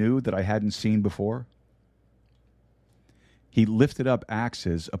saw new that I hadn't seen before? He lifted up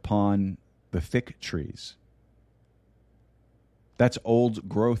axes upon the thick trees. That's old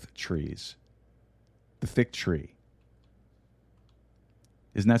growth trees. The thick tree.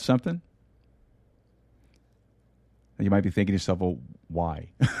 Isn't that something? And you might be thinking to yourself, well, why?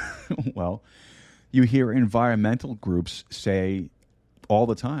 Well, you hear environmental groups say all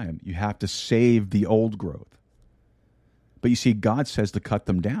the time, you have to save the old growth. But you see, God says to cut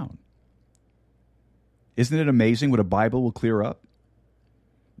them down. Isn't it amazing what a Bible will clear up?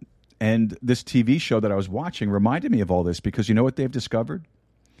 And this TV show that I was watching reminded me of all this, because you know what they've discovered?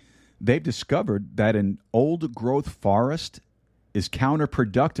 They've discovered that an old growth forest is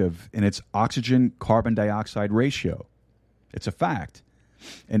counterproductive in its oxygen-carbon dioxide ratio. It's a fact.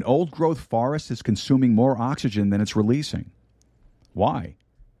 An old-growth forest is consuming more oxygen than it's releasing. Why?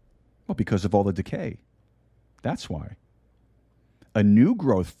 Well, because of all the decay. That's why. A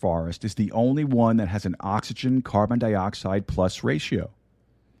new-growth forest is the only one that has an oxygen-carbon dioxide plus ratio.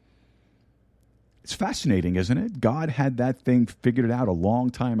 It's fascinating, isn't it? God had that thing figured out a long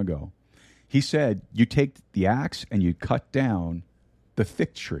time ago. He said, you take the axe and you cut down the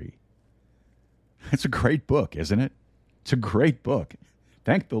thick tree. It's a great book, isn't it? It's a great book.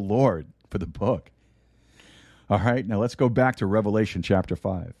 Thank the Lord for the book. All right, now let's go back to Revelation chapter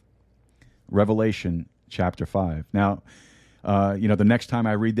 5. Revelation chapter 5. Now, the next time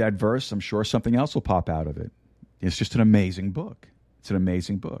I read that verse, I'm sure something else will pop out of it. It's just an amazing book. It's an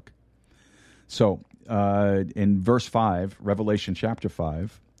amazing book. So, in verse 5, Revelation chapter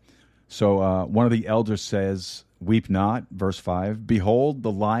 5, so one of the elders says, weep not, verse 5, behold,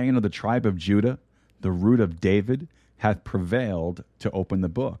 the Lion of the tribe of Judah, the root of David, hath prevailed to open the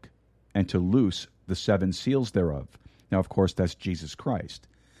book and to loose the seven seals thereof. Now, of course, that's Jesus Christ.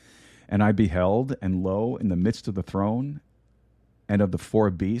 And I beheld, and lo, in the midst of the throne and of the four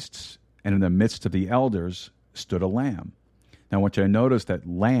beasts, and in the midst of the elders, stood a lamb. Now, I want you to notice that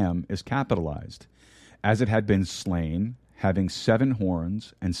lamb is capitalized. As it had been slain, having 7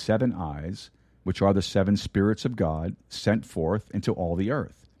 horns and 7 eyes, which are the 7 spirits of God, sent forth into all the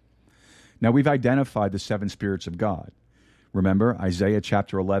earth. Now, we've identified the 7 spirits of God. Remember, Isaiah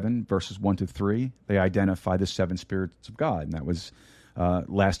chapter 11, verses 1 to 3, they identify the 7 spirits of God. And that was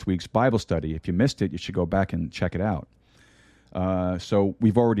last week's Bible study. If you missed it, you should go back and check it out. So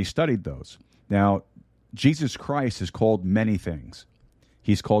we've already studied those. Now, Jesus Christ is called many things.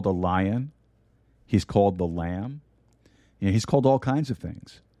 He's called a lion. He's called the lamb. He's called all kinds of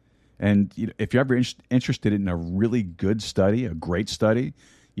things. And if you're ever interested in a really good study, a great study,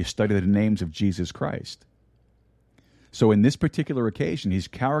 you study the names of Jesus Christ. So in this particular occasion, he's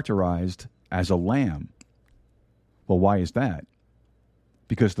characterized as a lamb. Well, why is that?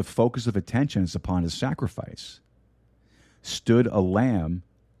 Because the focus of attention is upon his sacrifice. Stood a lamb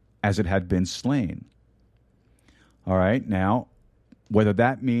as it had been slain. All right, now, whether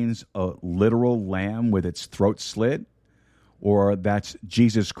that means a literal lamb with its throat slit, or that's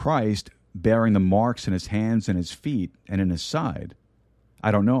Jesus Christ bearing the marks in his hands and his feet and in his side,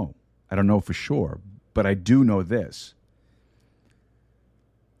 I don't know. I don't know for sure, but I do know this.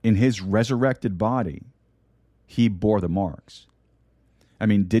 In his resurrected body, he bore the marks. I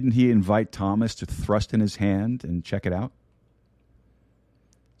mean, didn't he invite Thomas to thrust in his hand and check it out?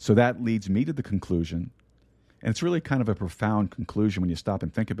 So that leads me to the conclusion, and it's really kind of a profound conclusion when you stop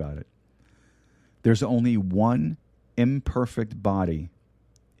and think about it. There's only one imperfect body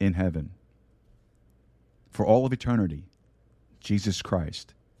in heaven for all of eternity, Jesus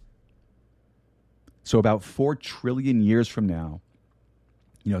Christ. So about 4 trillion years from now,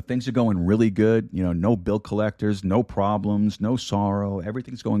 things are going really good. No bill collectors, no problems, no sorrow.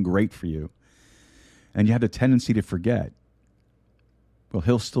 Everything's going great for you. And you have the tendency to forget. Well,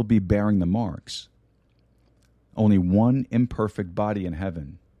 he'll still be bearing the marks. Only one imperfect body in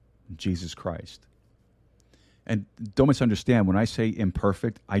heaven, Jesus Christ. And don't misunderstand, when I say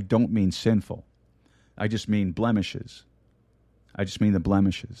imperfect, I don't mean sinful. I just mean blemishes. I just mean the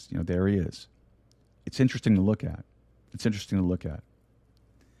blemishes. There he is. It's interesting to look at.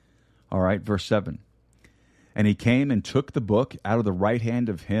 All right, verse 7. And he came and took the book out of the right hand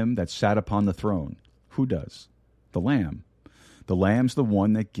of him that sat upon the throne. Who does? The Lamb. The Lamb's the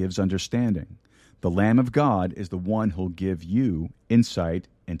one that gives understanding. The Lamb of God is the one who'll give you insight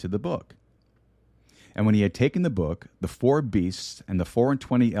into the book. And when he had taken the book, the 4 beasts and the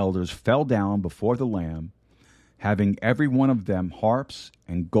 24 elders fell down before the Lamb, having every one of them harps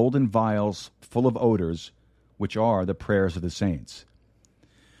and golden vials full of odors, which are the prayers of the saints.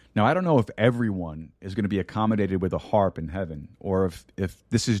 Now, I don't know if everyone is going to be accommodated with a harp in heaven, or if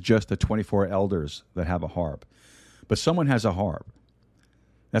this is just the 24 elders that have a harp. But someone has a harp.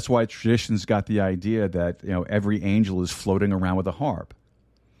 That's why tradition's got the idea that every angel is floating around with a harp.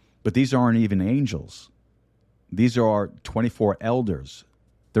 But these aren't even angels. These are 24 elders.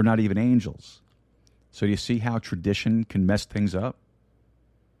 They're not even angels. So do you see how tradition can mess things up?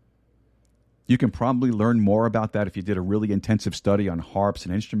 You can probably learn more about that if you did a really intensive study on harps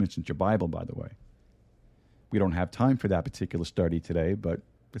and instruments in your Bible, by the way. We don't have time for that particular study today, but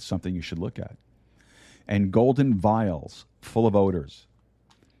it's something you should look at. And golden vials full of odors.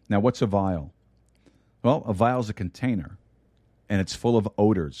 Now, what's a vial? Well, a vial is a container, and it's full of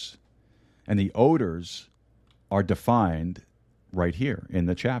odors. And the odors are defined right here in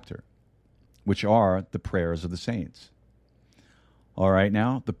the chapter, which are the prayers of the saints. All right,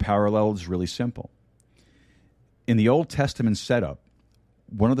 now, the parallel is really simple. In the Old Testament setup,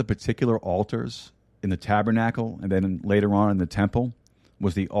 one of the particular altars in the tabernacle and then later on in the temple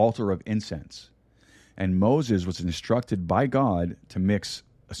was the altar of incense. And Moses was instructed by God to mix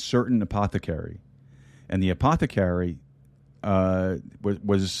a certain apothecary. And the apothecary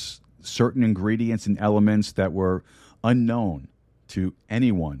was certain ingredients and elements that were unknown to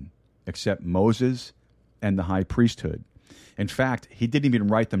anyone except Moses and the high priesthood. In fact, he didn't even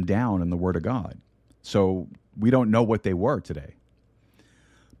write them down in the Word of God. So we don't know what they were today.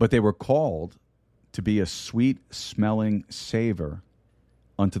 But they were called to be a sweet-smelling savor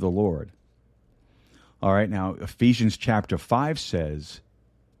unto the Lord. All right, now Ephesians chapter 5 says,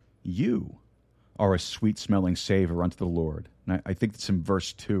 you are a sweet-smelling savor unto the Lord. And I think it's in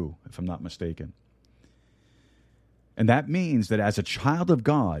verse 2, if I'm not mistaken. And that means that as a child of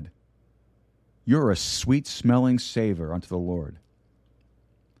God, you're a sweet-smelling savor unto the Lord.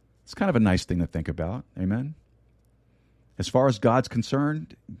 It's kind of a nice thing to think about. Amen? As far as God's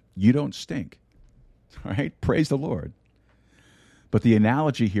concerned, you don't stink. All right? Praise the Lord. But the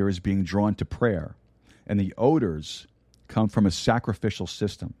analogy here is being drawn to prayer. And the odors come from a sacrificial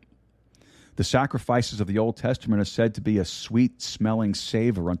system. The sacrifices of the Old Testament are said to be a sweet-smelling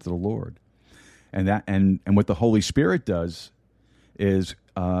savor unto the Lord. And what the Holy Spirit does is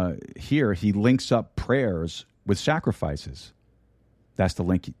here he links up prayers with sacrifices. That's the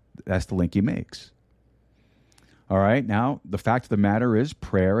link he makes. All right, now the fact of the matter is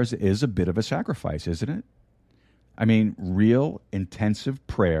prayer is a bit of a sacrifice, isn't it? I mean, real intensive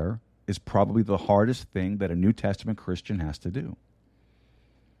prayer is probably the hardest thing that a New Testament Christian has to do.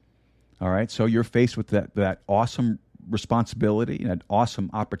 All right, so you're faced with that awesome responsibility and an awesome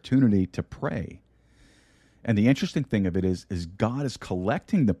opportunity to pray. And the interesting thing of it is God is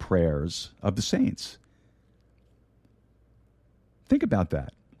collecting the prayers of the saints. Think about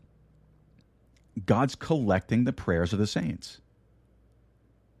that. God's collecting the prayers of the saints.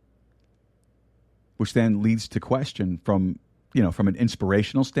 Which then leads to question from an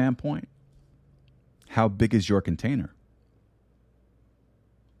inspirational standpoint, how big is your container?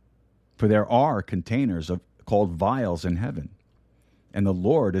 For there are containers called vials in heaven, and the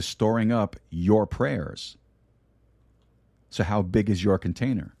Lord is storing up your prayers. So how big is your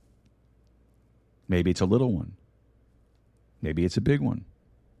container? Maybe it's a little one. Maybe it's a big one.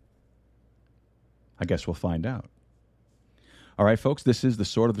 I guess we'll find out. All right, folks, this is the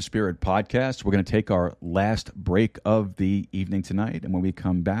Sword of the Spirit podcast. We're going to take our last break of the evening tonight, and when we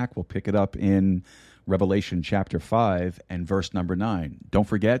come back, we'll pick it up in Revelation chapter 5 and verse number 9. Don't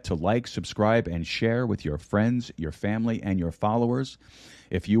forget to like, subscribe, and share with your friends, your family, and your followers.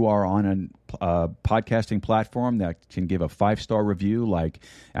 If you are on a podcasting platform that can give a 5-star review like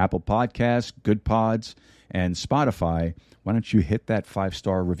Apple Podcasts, Good Pods, and Spotify, why don't you hit that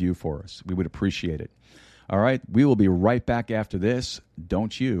 5-star review for us? We would appreciate it. All right, we will be right back after this.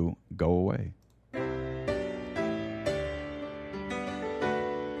 Don't you go away.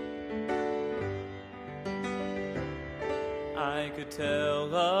 I could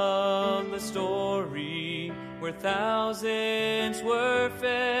tell of the story where thousands were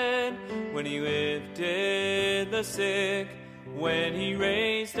fed, when he lifted the sick, when he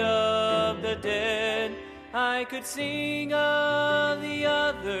raised up the dead. I could sing of the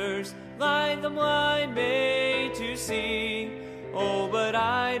others, like the blind made to see. Oh, but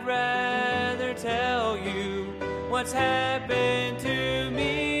I'd rather tell you what's happened to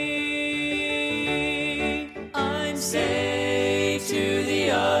me. I'm saved to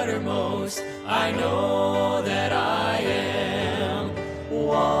the uttermost. I know that I am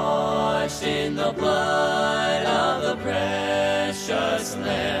washed in the blood of the precious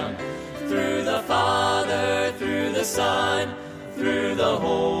Lamb. Through the Father, through the Son, through the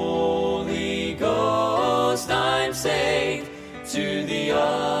Holy Ghost, I'm saved to the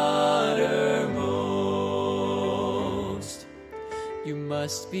uttermost. You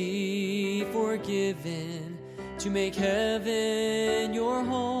must be forgiven to make heaven your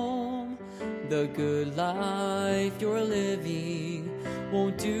home. The good life you're living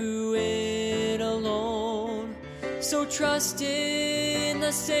won't do it alone. So trust in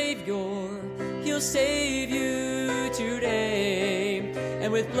the Savior, He'll save you today.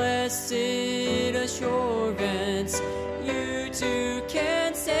 And with blessed assurance, you too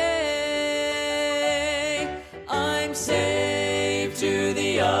can say, I'm saved to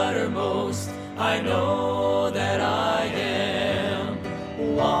the uttermost. I know that I am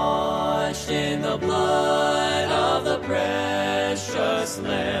washed in the blood of the precious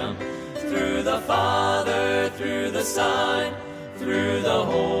Lamb. Through the Father, through the Son, through the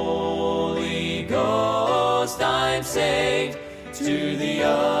Holy Ghost, I'm saved to the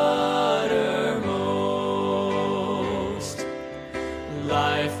uttermost.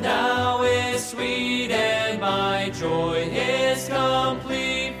 Life now is sweet and my joy is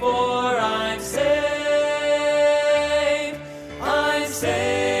complete, for I'm saved. I'm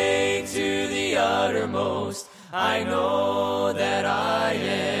saved to the uttermost. I know that I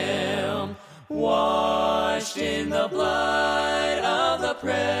am washed in the blood of the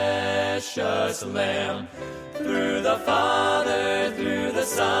precious Lamb. Through the Father, through the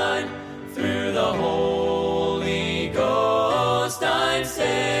Son, through the Holy Ghost, I'm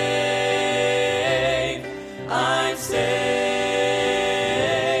saved. I'm saved.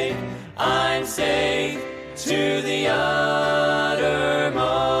 I'm saved to the uttermost.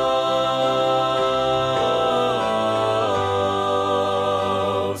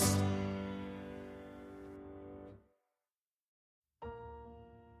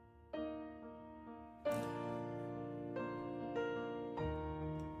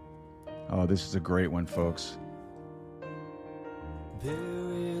 Oh, this is a great one, folks.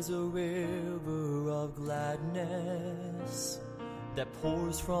 There is a river of gladness that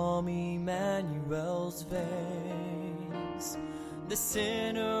pours from Emmanuel's veins. The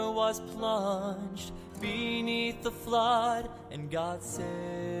sinner was plunged beneath the flood and got saved.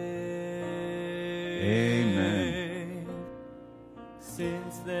 Amen.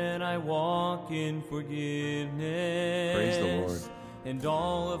 Since then I walk in forgiveness. Praise the Lord. And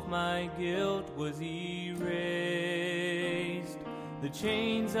all of my guilt was erased. The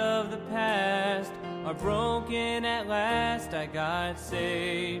chains of the past are broken at last. I got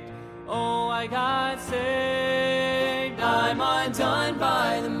saved. Oh, I got saved. I'm undone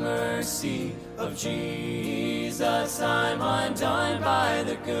by the mercy of Jesus. I'm undone by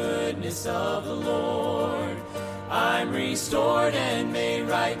the goodness of the Lord. I'm restored and made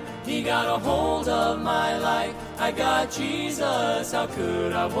right. He got a hold of my life. I got Jesus. How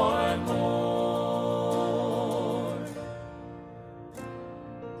could I want more?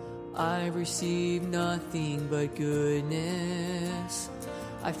 I received nothing but goodness.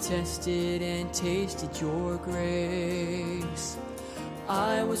 I've tested and tasted your grace.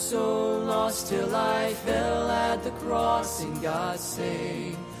 I was so lost till I fell at the cross and got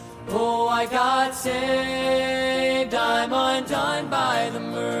saved. Oh, I got saved. I'm undone by the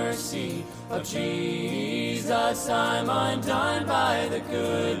mercy of Jesus. I'm undone by the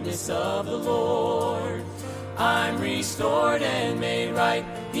goodness of the Lord. I'm restored and made right.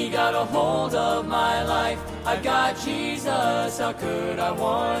 He got a hold of my life. I've got Jesus, how could I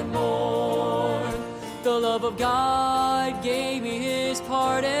want more? The love of God gave me his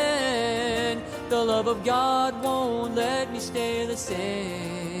pardon. The love of God won't let me stay the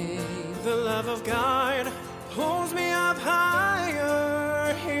same. The love of God pulls me up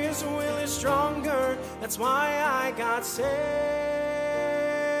higher. His will is stronger. That's why I got saved.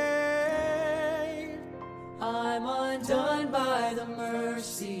 I'm undone by the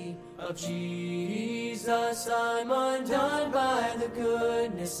mercy of Jesus. I'm undone by the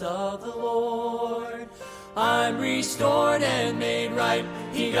goodness of the Lord. I'm restored and made right.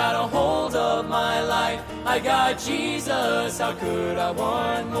 He got a hold of my life. I got Jesus, how could I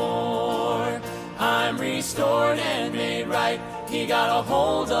want more? I'm restored and made right. He got a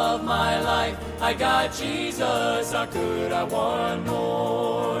hold of my life. I got Jesus, how could I want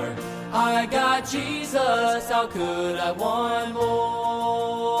more? I got Jesus, how could I want more?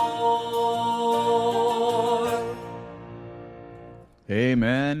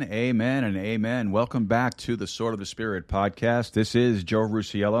 Amen, amen, and amen. Welcome back to the Sword of the Spirit podcast. This is Joe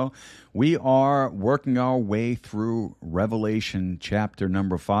Rusiello. We are working our way through Revelation chapter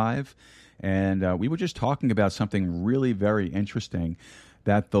number 5, and we were just talking about something really very interesting,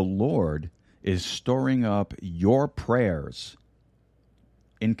 that the Lord is storing up your prayers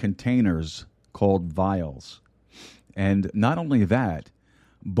in containers called vials. And not only that,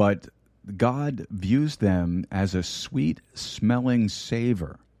 but God views them as a sweet-smelling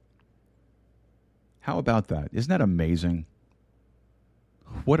savor. How about that? Isn't that amazing?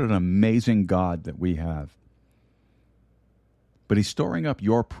 What an amazing God that we have. But he's storing up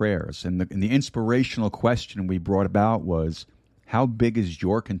your prayers. And the inspirational question we brought about was, how big is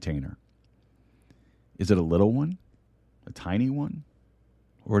your container? Is it a little one? A tiny one?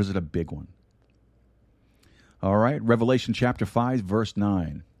 Or is it a big one? All right, Revelation chapter 5, verse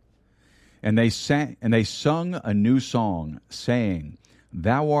 9. And they sung a new song, saying,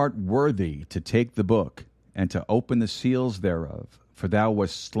 Thou art worthy to take the book and to open the seals thereof, for thou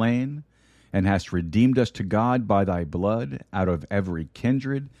wast slain and hast redeemed us to God by thy blood out of every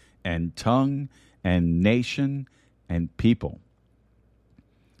kindred and tongue and nation and people.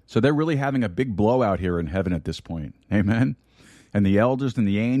 So they're really having a big blowout here in heaven at this point. Amen? And the elders and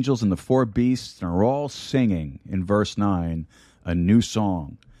the angels and the four beasts are all singing, in verse 9, a new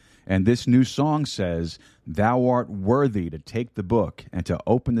song. And this new song says, Thou art worthy to take the book and to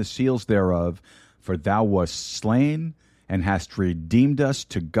open the seals thereof, for thou wast slain and hast redeemed us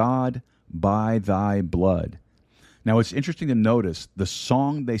to God by thy blood. Now it's interesting to notice the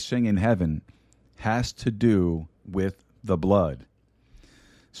song they sing in heaven has to do with the blood.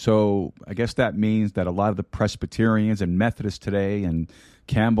 So I guess that means that a lot of the Presbyterians and Methodists today and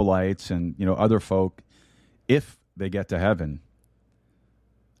Campbellites and other folk, if they get to heaven,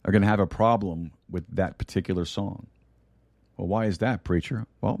 are going to have a problem with that particular song. Well, why is that, preacher?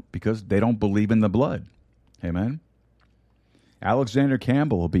 Well, because they don't believe in the blood. Amen? Alexander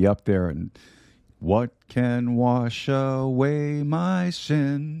Campbell will be up there and, what can wash away my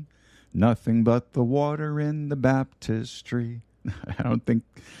sin? Nothing but the water in the baptistry. I don't think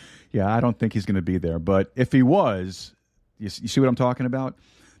he's going to be there. But if he was, you see what I'm talking about?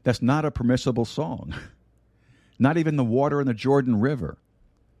 That's not a permissible song. Not even the water in the Jordan River.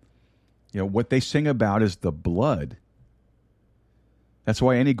 What they sing about is the blood. That's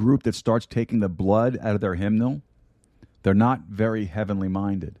why any group that starts taking the blood out of their hymnal, they're not very heavenly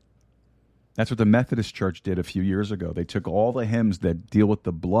minded. That's what the Methodist Church did a few years ago. They took all the hymns that deal with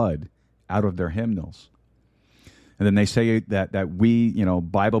the blood out of their hymnals. And then they say that we,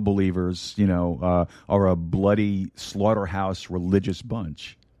 Bible believers, are a bloody slaughterhouse religious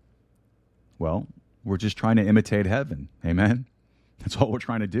bunch. Well, we're just trying to imitate heaven. Amen? That's all we're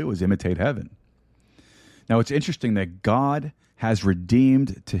trying to do is imitate heaven. Now, it's interesting that God has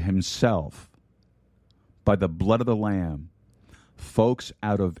redeemed to himself by the blood of the Lamb folks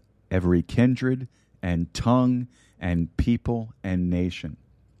out of every kindred and tongue and people and nation.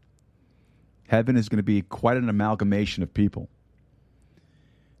 Heaven is going to be quite an amalgamation of people.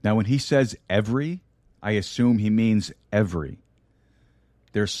 Now, when he says every, I assume he means every.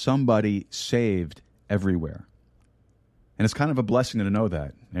 There's somebody saved everywhere. And it's kind of a blessing to know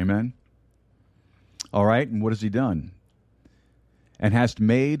that. Amen? All right, and what has he done? And hast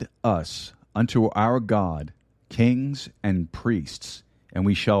made us unto our God kings and priests, and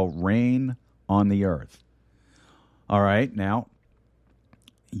we shall reign on the earth. All right, now,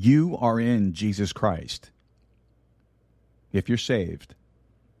 you are in Jesus Christ. If you're saved,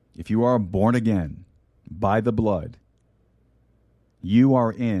 if you are born again by the blood, you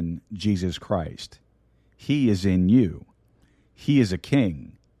are in Jesus Christ. He is in you. He is a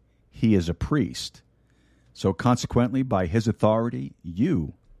king. He is a priest. So consequently, by his authority,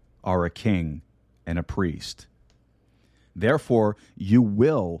 you are a king and a priest. Therefore, you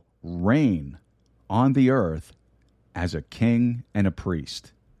will reign on the earth as a king and a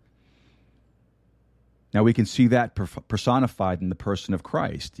priest. Now, we can see that personified in the person of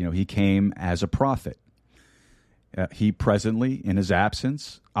Christ. You know, he came as a prophet. He presently, in his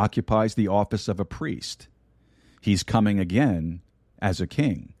absence, occupies the office of a priest. He's coming again as a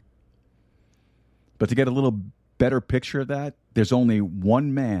king. But to get a little better picture of that, there's only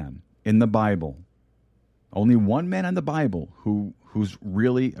one man in the Bible, only one man in the Bible who's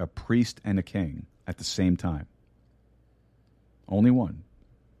really a priest and a king at the same time. Only one.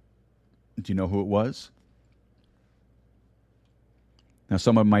 Do you know who it was? Now,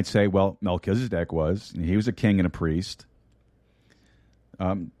 someone might say, well, Melchizedek was. He was a king and a priest.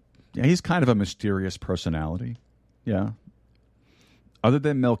 He's kind of a mysterious personality. Yeah. Other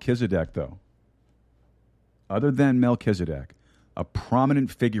than Melchizedek, though, a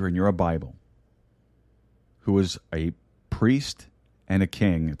prominent figure in your Bible who was a priest and a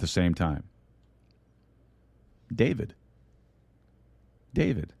king at the same time. David.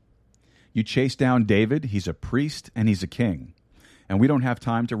 You chase down David, he's a priest and he's a king. And we don't have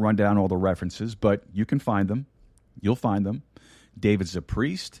time to run down all the references, but you can find them. You'll find them. David's a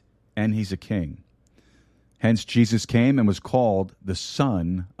priest and he's a king. Hence, Jesus came and was called the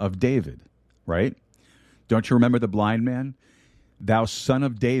Son of David, right? Don't you remember the blind man? Thou Son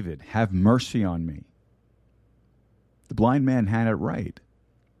of David, have mercy on me. The blind man had it right.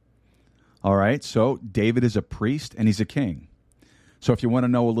 All right, so David is a priest and he's a king. So if you want to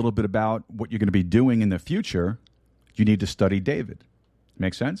know a little bit about what you're going to be doing in the future, you need to study David.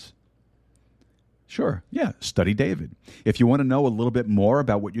 Make sense? Sure. Yeah, study David. If you want to know a little bit more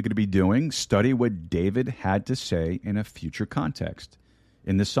about what you're going to be doing, study what David had to say in a future context,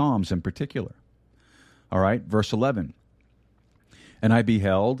 in the Psalms in particular. All right, verse 11. And I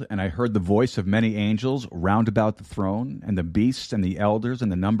beheld, and I heard the voice of many angels round about the throne, and the beasts and the elders,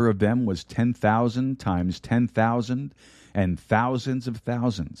 and the number of them was 10,000 times 10,000, and thousands of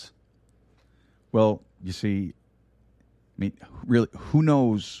thousands. Well, you see, I mean, really, who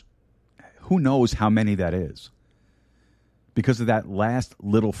knows how many that is? Because of that last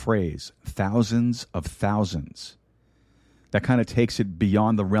little phrase, thousands of thousands. That kind of takes it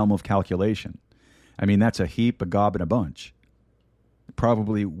beyond the realm of calculation. I mean, that's a heap, a gob, and a bunch. It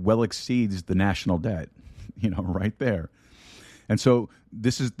probably well exceeds the national debt, right there. And so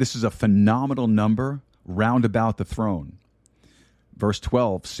this is a phenomenal number round about the throne. Verse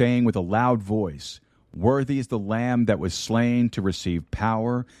 12, saying with a loud voice, worthy is the Lamb that was slain to receive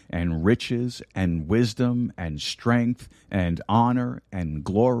power and riches and wisdom and strength and honor and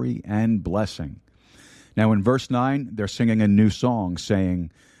glory and blessing. Now in verse 9, they're singing a new song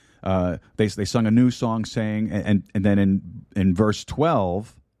saying, they sung a new song saying, and then in verse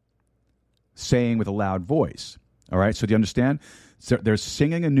 12, saying with a loud voice. All right, so do you understand? So they're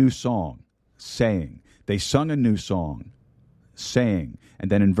singing a new song, saying. They sung a new song, saying. And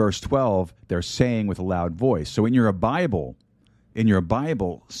then in verse 12, they're saying with a loud voice. So in your Bible,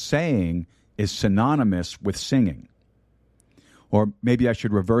 saying is synonymous with singing. Or maybe I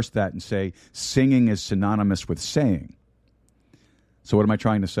should reverse that and say singing is synonymous with saying. So what am I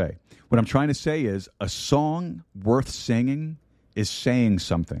trying to say? What I'm trying to say is a song worth singing is saying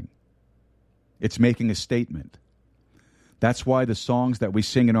something. It's making a statement. That's why the songs that we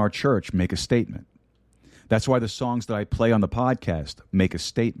sing in our church make a statement. That's why the songs that I play on the podcast make a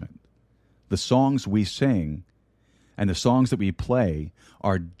statement. The songs we sing and the songs that we play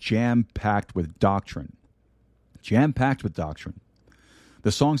are jam-packed with doctrine. Jam-packed with doctrine.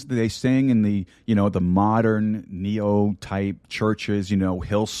 The songs that they sing in the, the modern neo-type churches,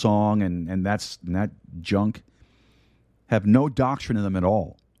 Hillsong and that junk, have no doctrine in them at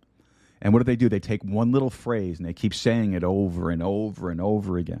all. And what do? They take one little phrase and they keep saying it over and over and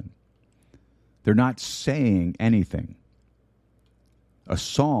over again. They're not saying anything. A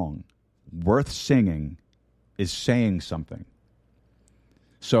song worth singing is saying something.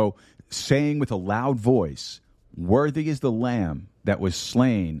 So, saying with a loud voice, worthy is the Lamb that was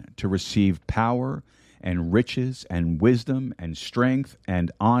slain to receive power and riches and wisdom and strength and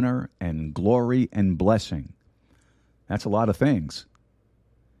honor and glory and blessing. That's a lot of things.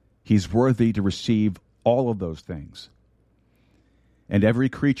 He's worthy to receive all of those things. And every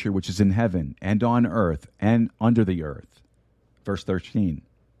creature which is in heaven and on earth and under the earth. Verse 13.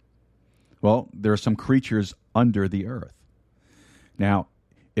 Well, there are some creatures under the earth. Now,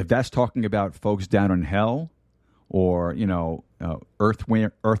 if that's talking about folks down in hell or,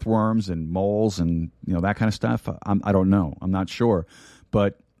 earthworms and moles and, that kind of stuff. I don't know. I'm not sure.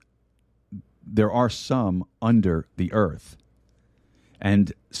 But there are some under the earth,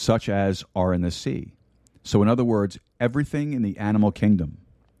 and such as are in the sea. So in other words, everything in the animal kingdom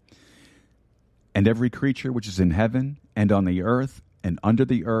and every creature which is in heaven and on the earth and under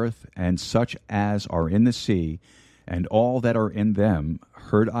the earth and such as are in the sea and all that are in them,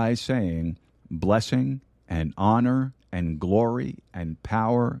 heard I saying, blessing and honor and glory and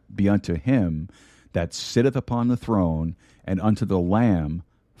power be unto him that sitteth upon the throne and unto the Lamb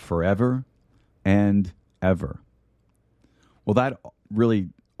forever and ever. Well, that really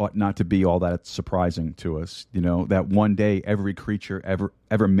ought not to be all that surprising to us, that one day every creature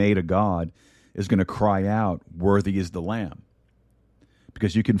ever made of God is going to cry out, worthy is the Lamb.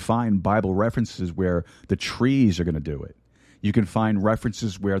 Because you can find Bible references where the trees are going to do it. You can find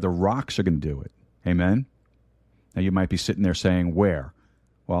references where the rocks are going to do it. Amen? Now you might be sitting there saying, where?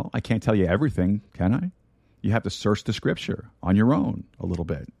 Well, I can't tell you everything, can I? You have to search the Scripture on your own a little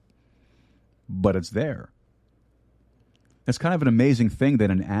bit. But it's there. It's kind of an amazing thing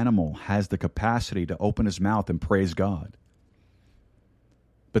that an animal has the capacity to open his mouth and praise God.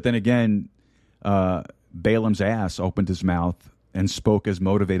 But then again, Balaam's ass opened his mouth and spoke as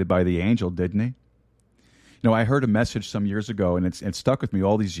motivated by the angel, didn't he? I heard a message some years ago, and it stuck with me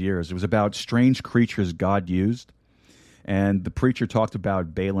all these years. It was about strange creatures God used. And the preacher talked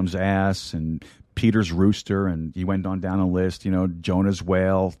about Balaam's ass and Peter's rooster, and he went on down the list, Jonah's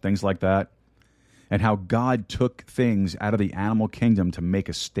whale, things like that. And how God took things out of the animal kingdom to make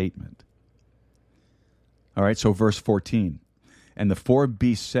a statement. All right, so verse 14. And the four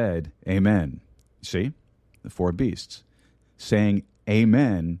beasts said, Amen. See? The four beasts. Saying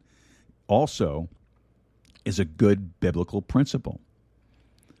Amen also is a good biblical principle.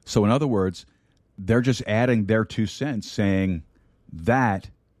 So in other words, they're just adding their 2 cents, saying that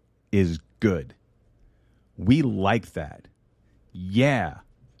is good. We like that. Yeah.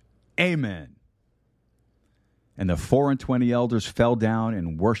 Amen. And the 24 elders fell down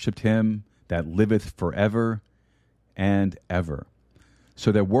and worshipped him that liveth forever and ever.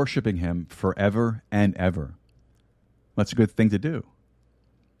 So they're worshiping him forever and ever. That's a good thing to do.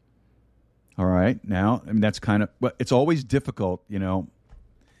 All right. Now, that's kind of, well, it's always difficult,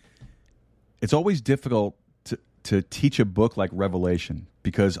 It's always difficult to teach a book like Revelation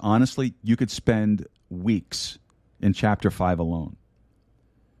because, honestly, you could spend weeks in chapter 5 alone.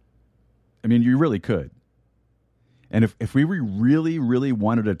 I mean, you really could. And if we really, really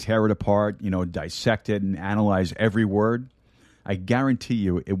wanted to tear it apart, dissect it and analyze every word, I guarantee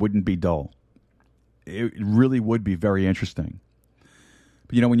you it wouldn't be dull. It really would be very interesting.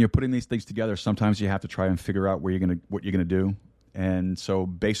 But, when you're putting these things together, sometimes you have to try and figure out what you're going to do. And so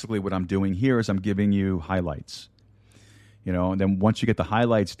basically what I'm doing here is I'm giving you highlights. And then once you get the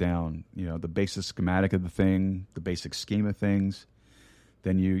highlights down, the basic schematic of the thing, the basic scheme of things,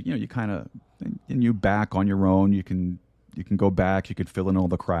 then you kind of, and you back on your own, you can go back, you can fill in all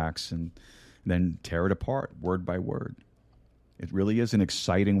the cracks and then tear it apart word by word. It really is an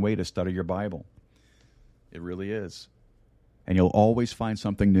exciting way to study your Bible. It really is. And you'll always find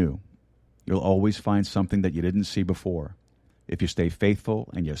something new. You'll always find something that you didn't see before. If you stay faithful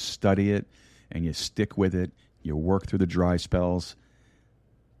and you study it and you stick with it, you work through the dry spells.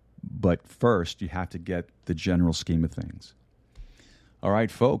 But first, you have to get the general scheme of things. All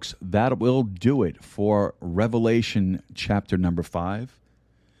right, folks, that will do it for Revelation chapter number 5.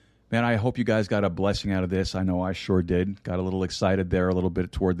 Man, I hope you guys got a blessing out of this. I know I sure did. Got a little excited there a little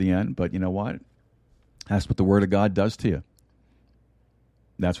bit toward the end. But you know what? That's what the Word of God does to you.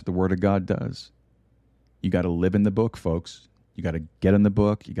 That's what the Word of God does. You got to live in the book, folks. You got to get in the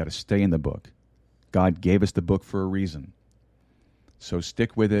book. You got to stay in the book. God gave us the book for a reason. So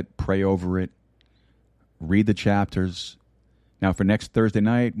stick with it. Pray over it. Read the chapters. Now, for next Thursday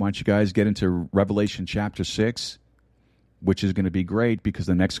night, why don't you guys get into Revelation chapter 6, which is going to be great because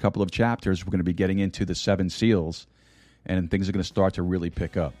the next couple of chapters, we're going to be getting into the 7 seals, and things are going to start to really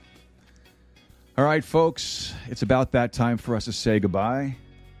pick up. All right, folks, it's about that time for us to say goodbye.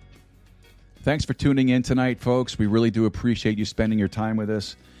 Thanks for tuning in tonight, folks. We really do appreciate you spending your time with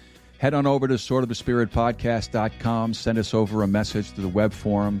us. Head on over to swordofthespiritpodcast.com. Send us over a message to the web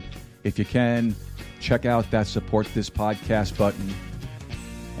forum. If you can, check out that Support This Podcast button.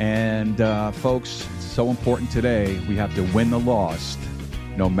 And, folks, it's so important today. We have to win the lost,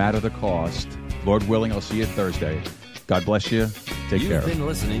 no matter the cost. Lord willing, I'll see you Thursday. God bless you. Take care. You've been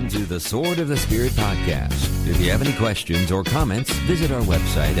listening to the Sword of the Spirit podcast. If you have any questions or comments, visit our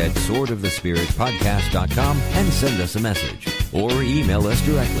website at swordofthespiritpodcast.com and send us a message. or email us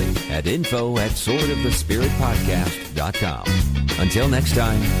directly at info@swordofthespiritpodcast.com. Until next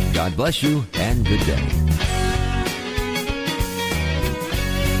time, God bless you and good day.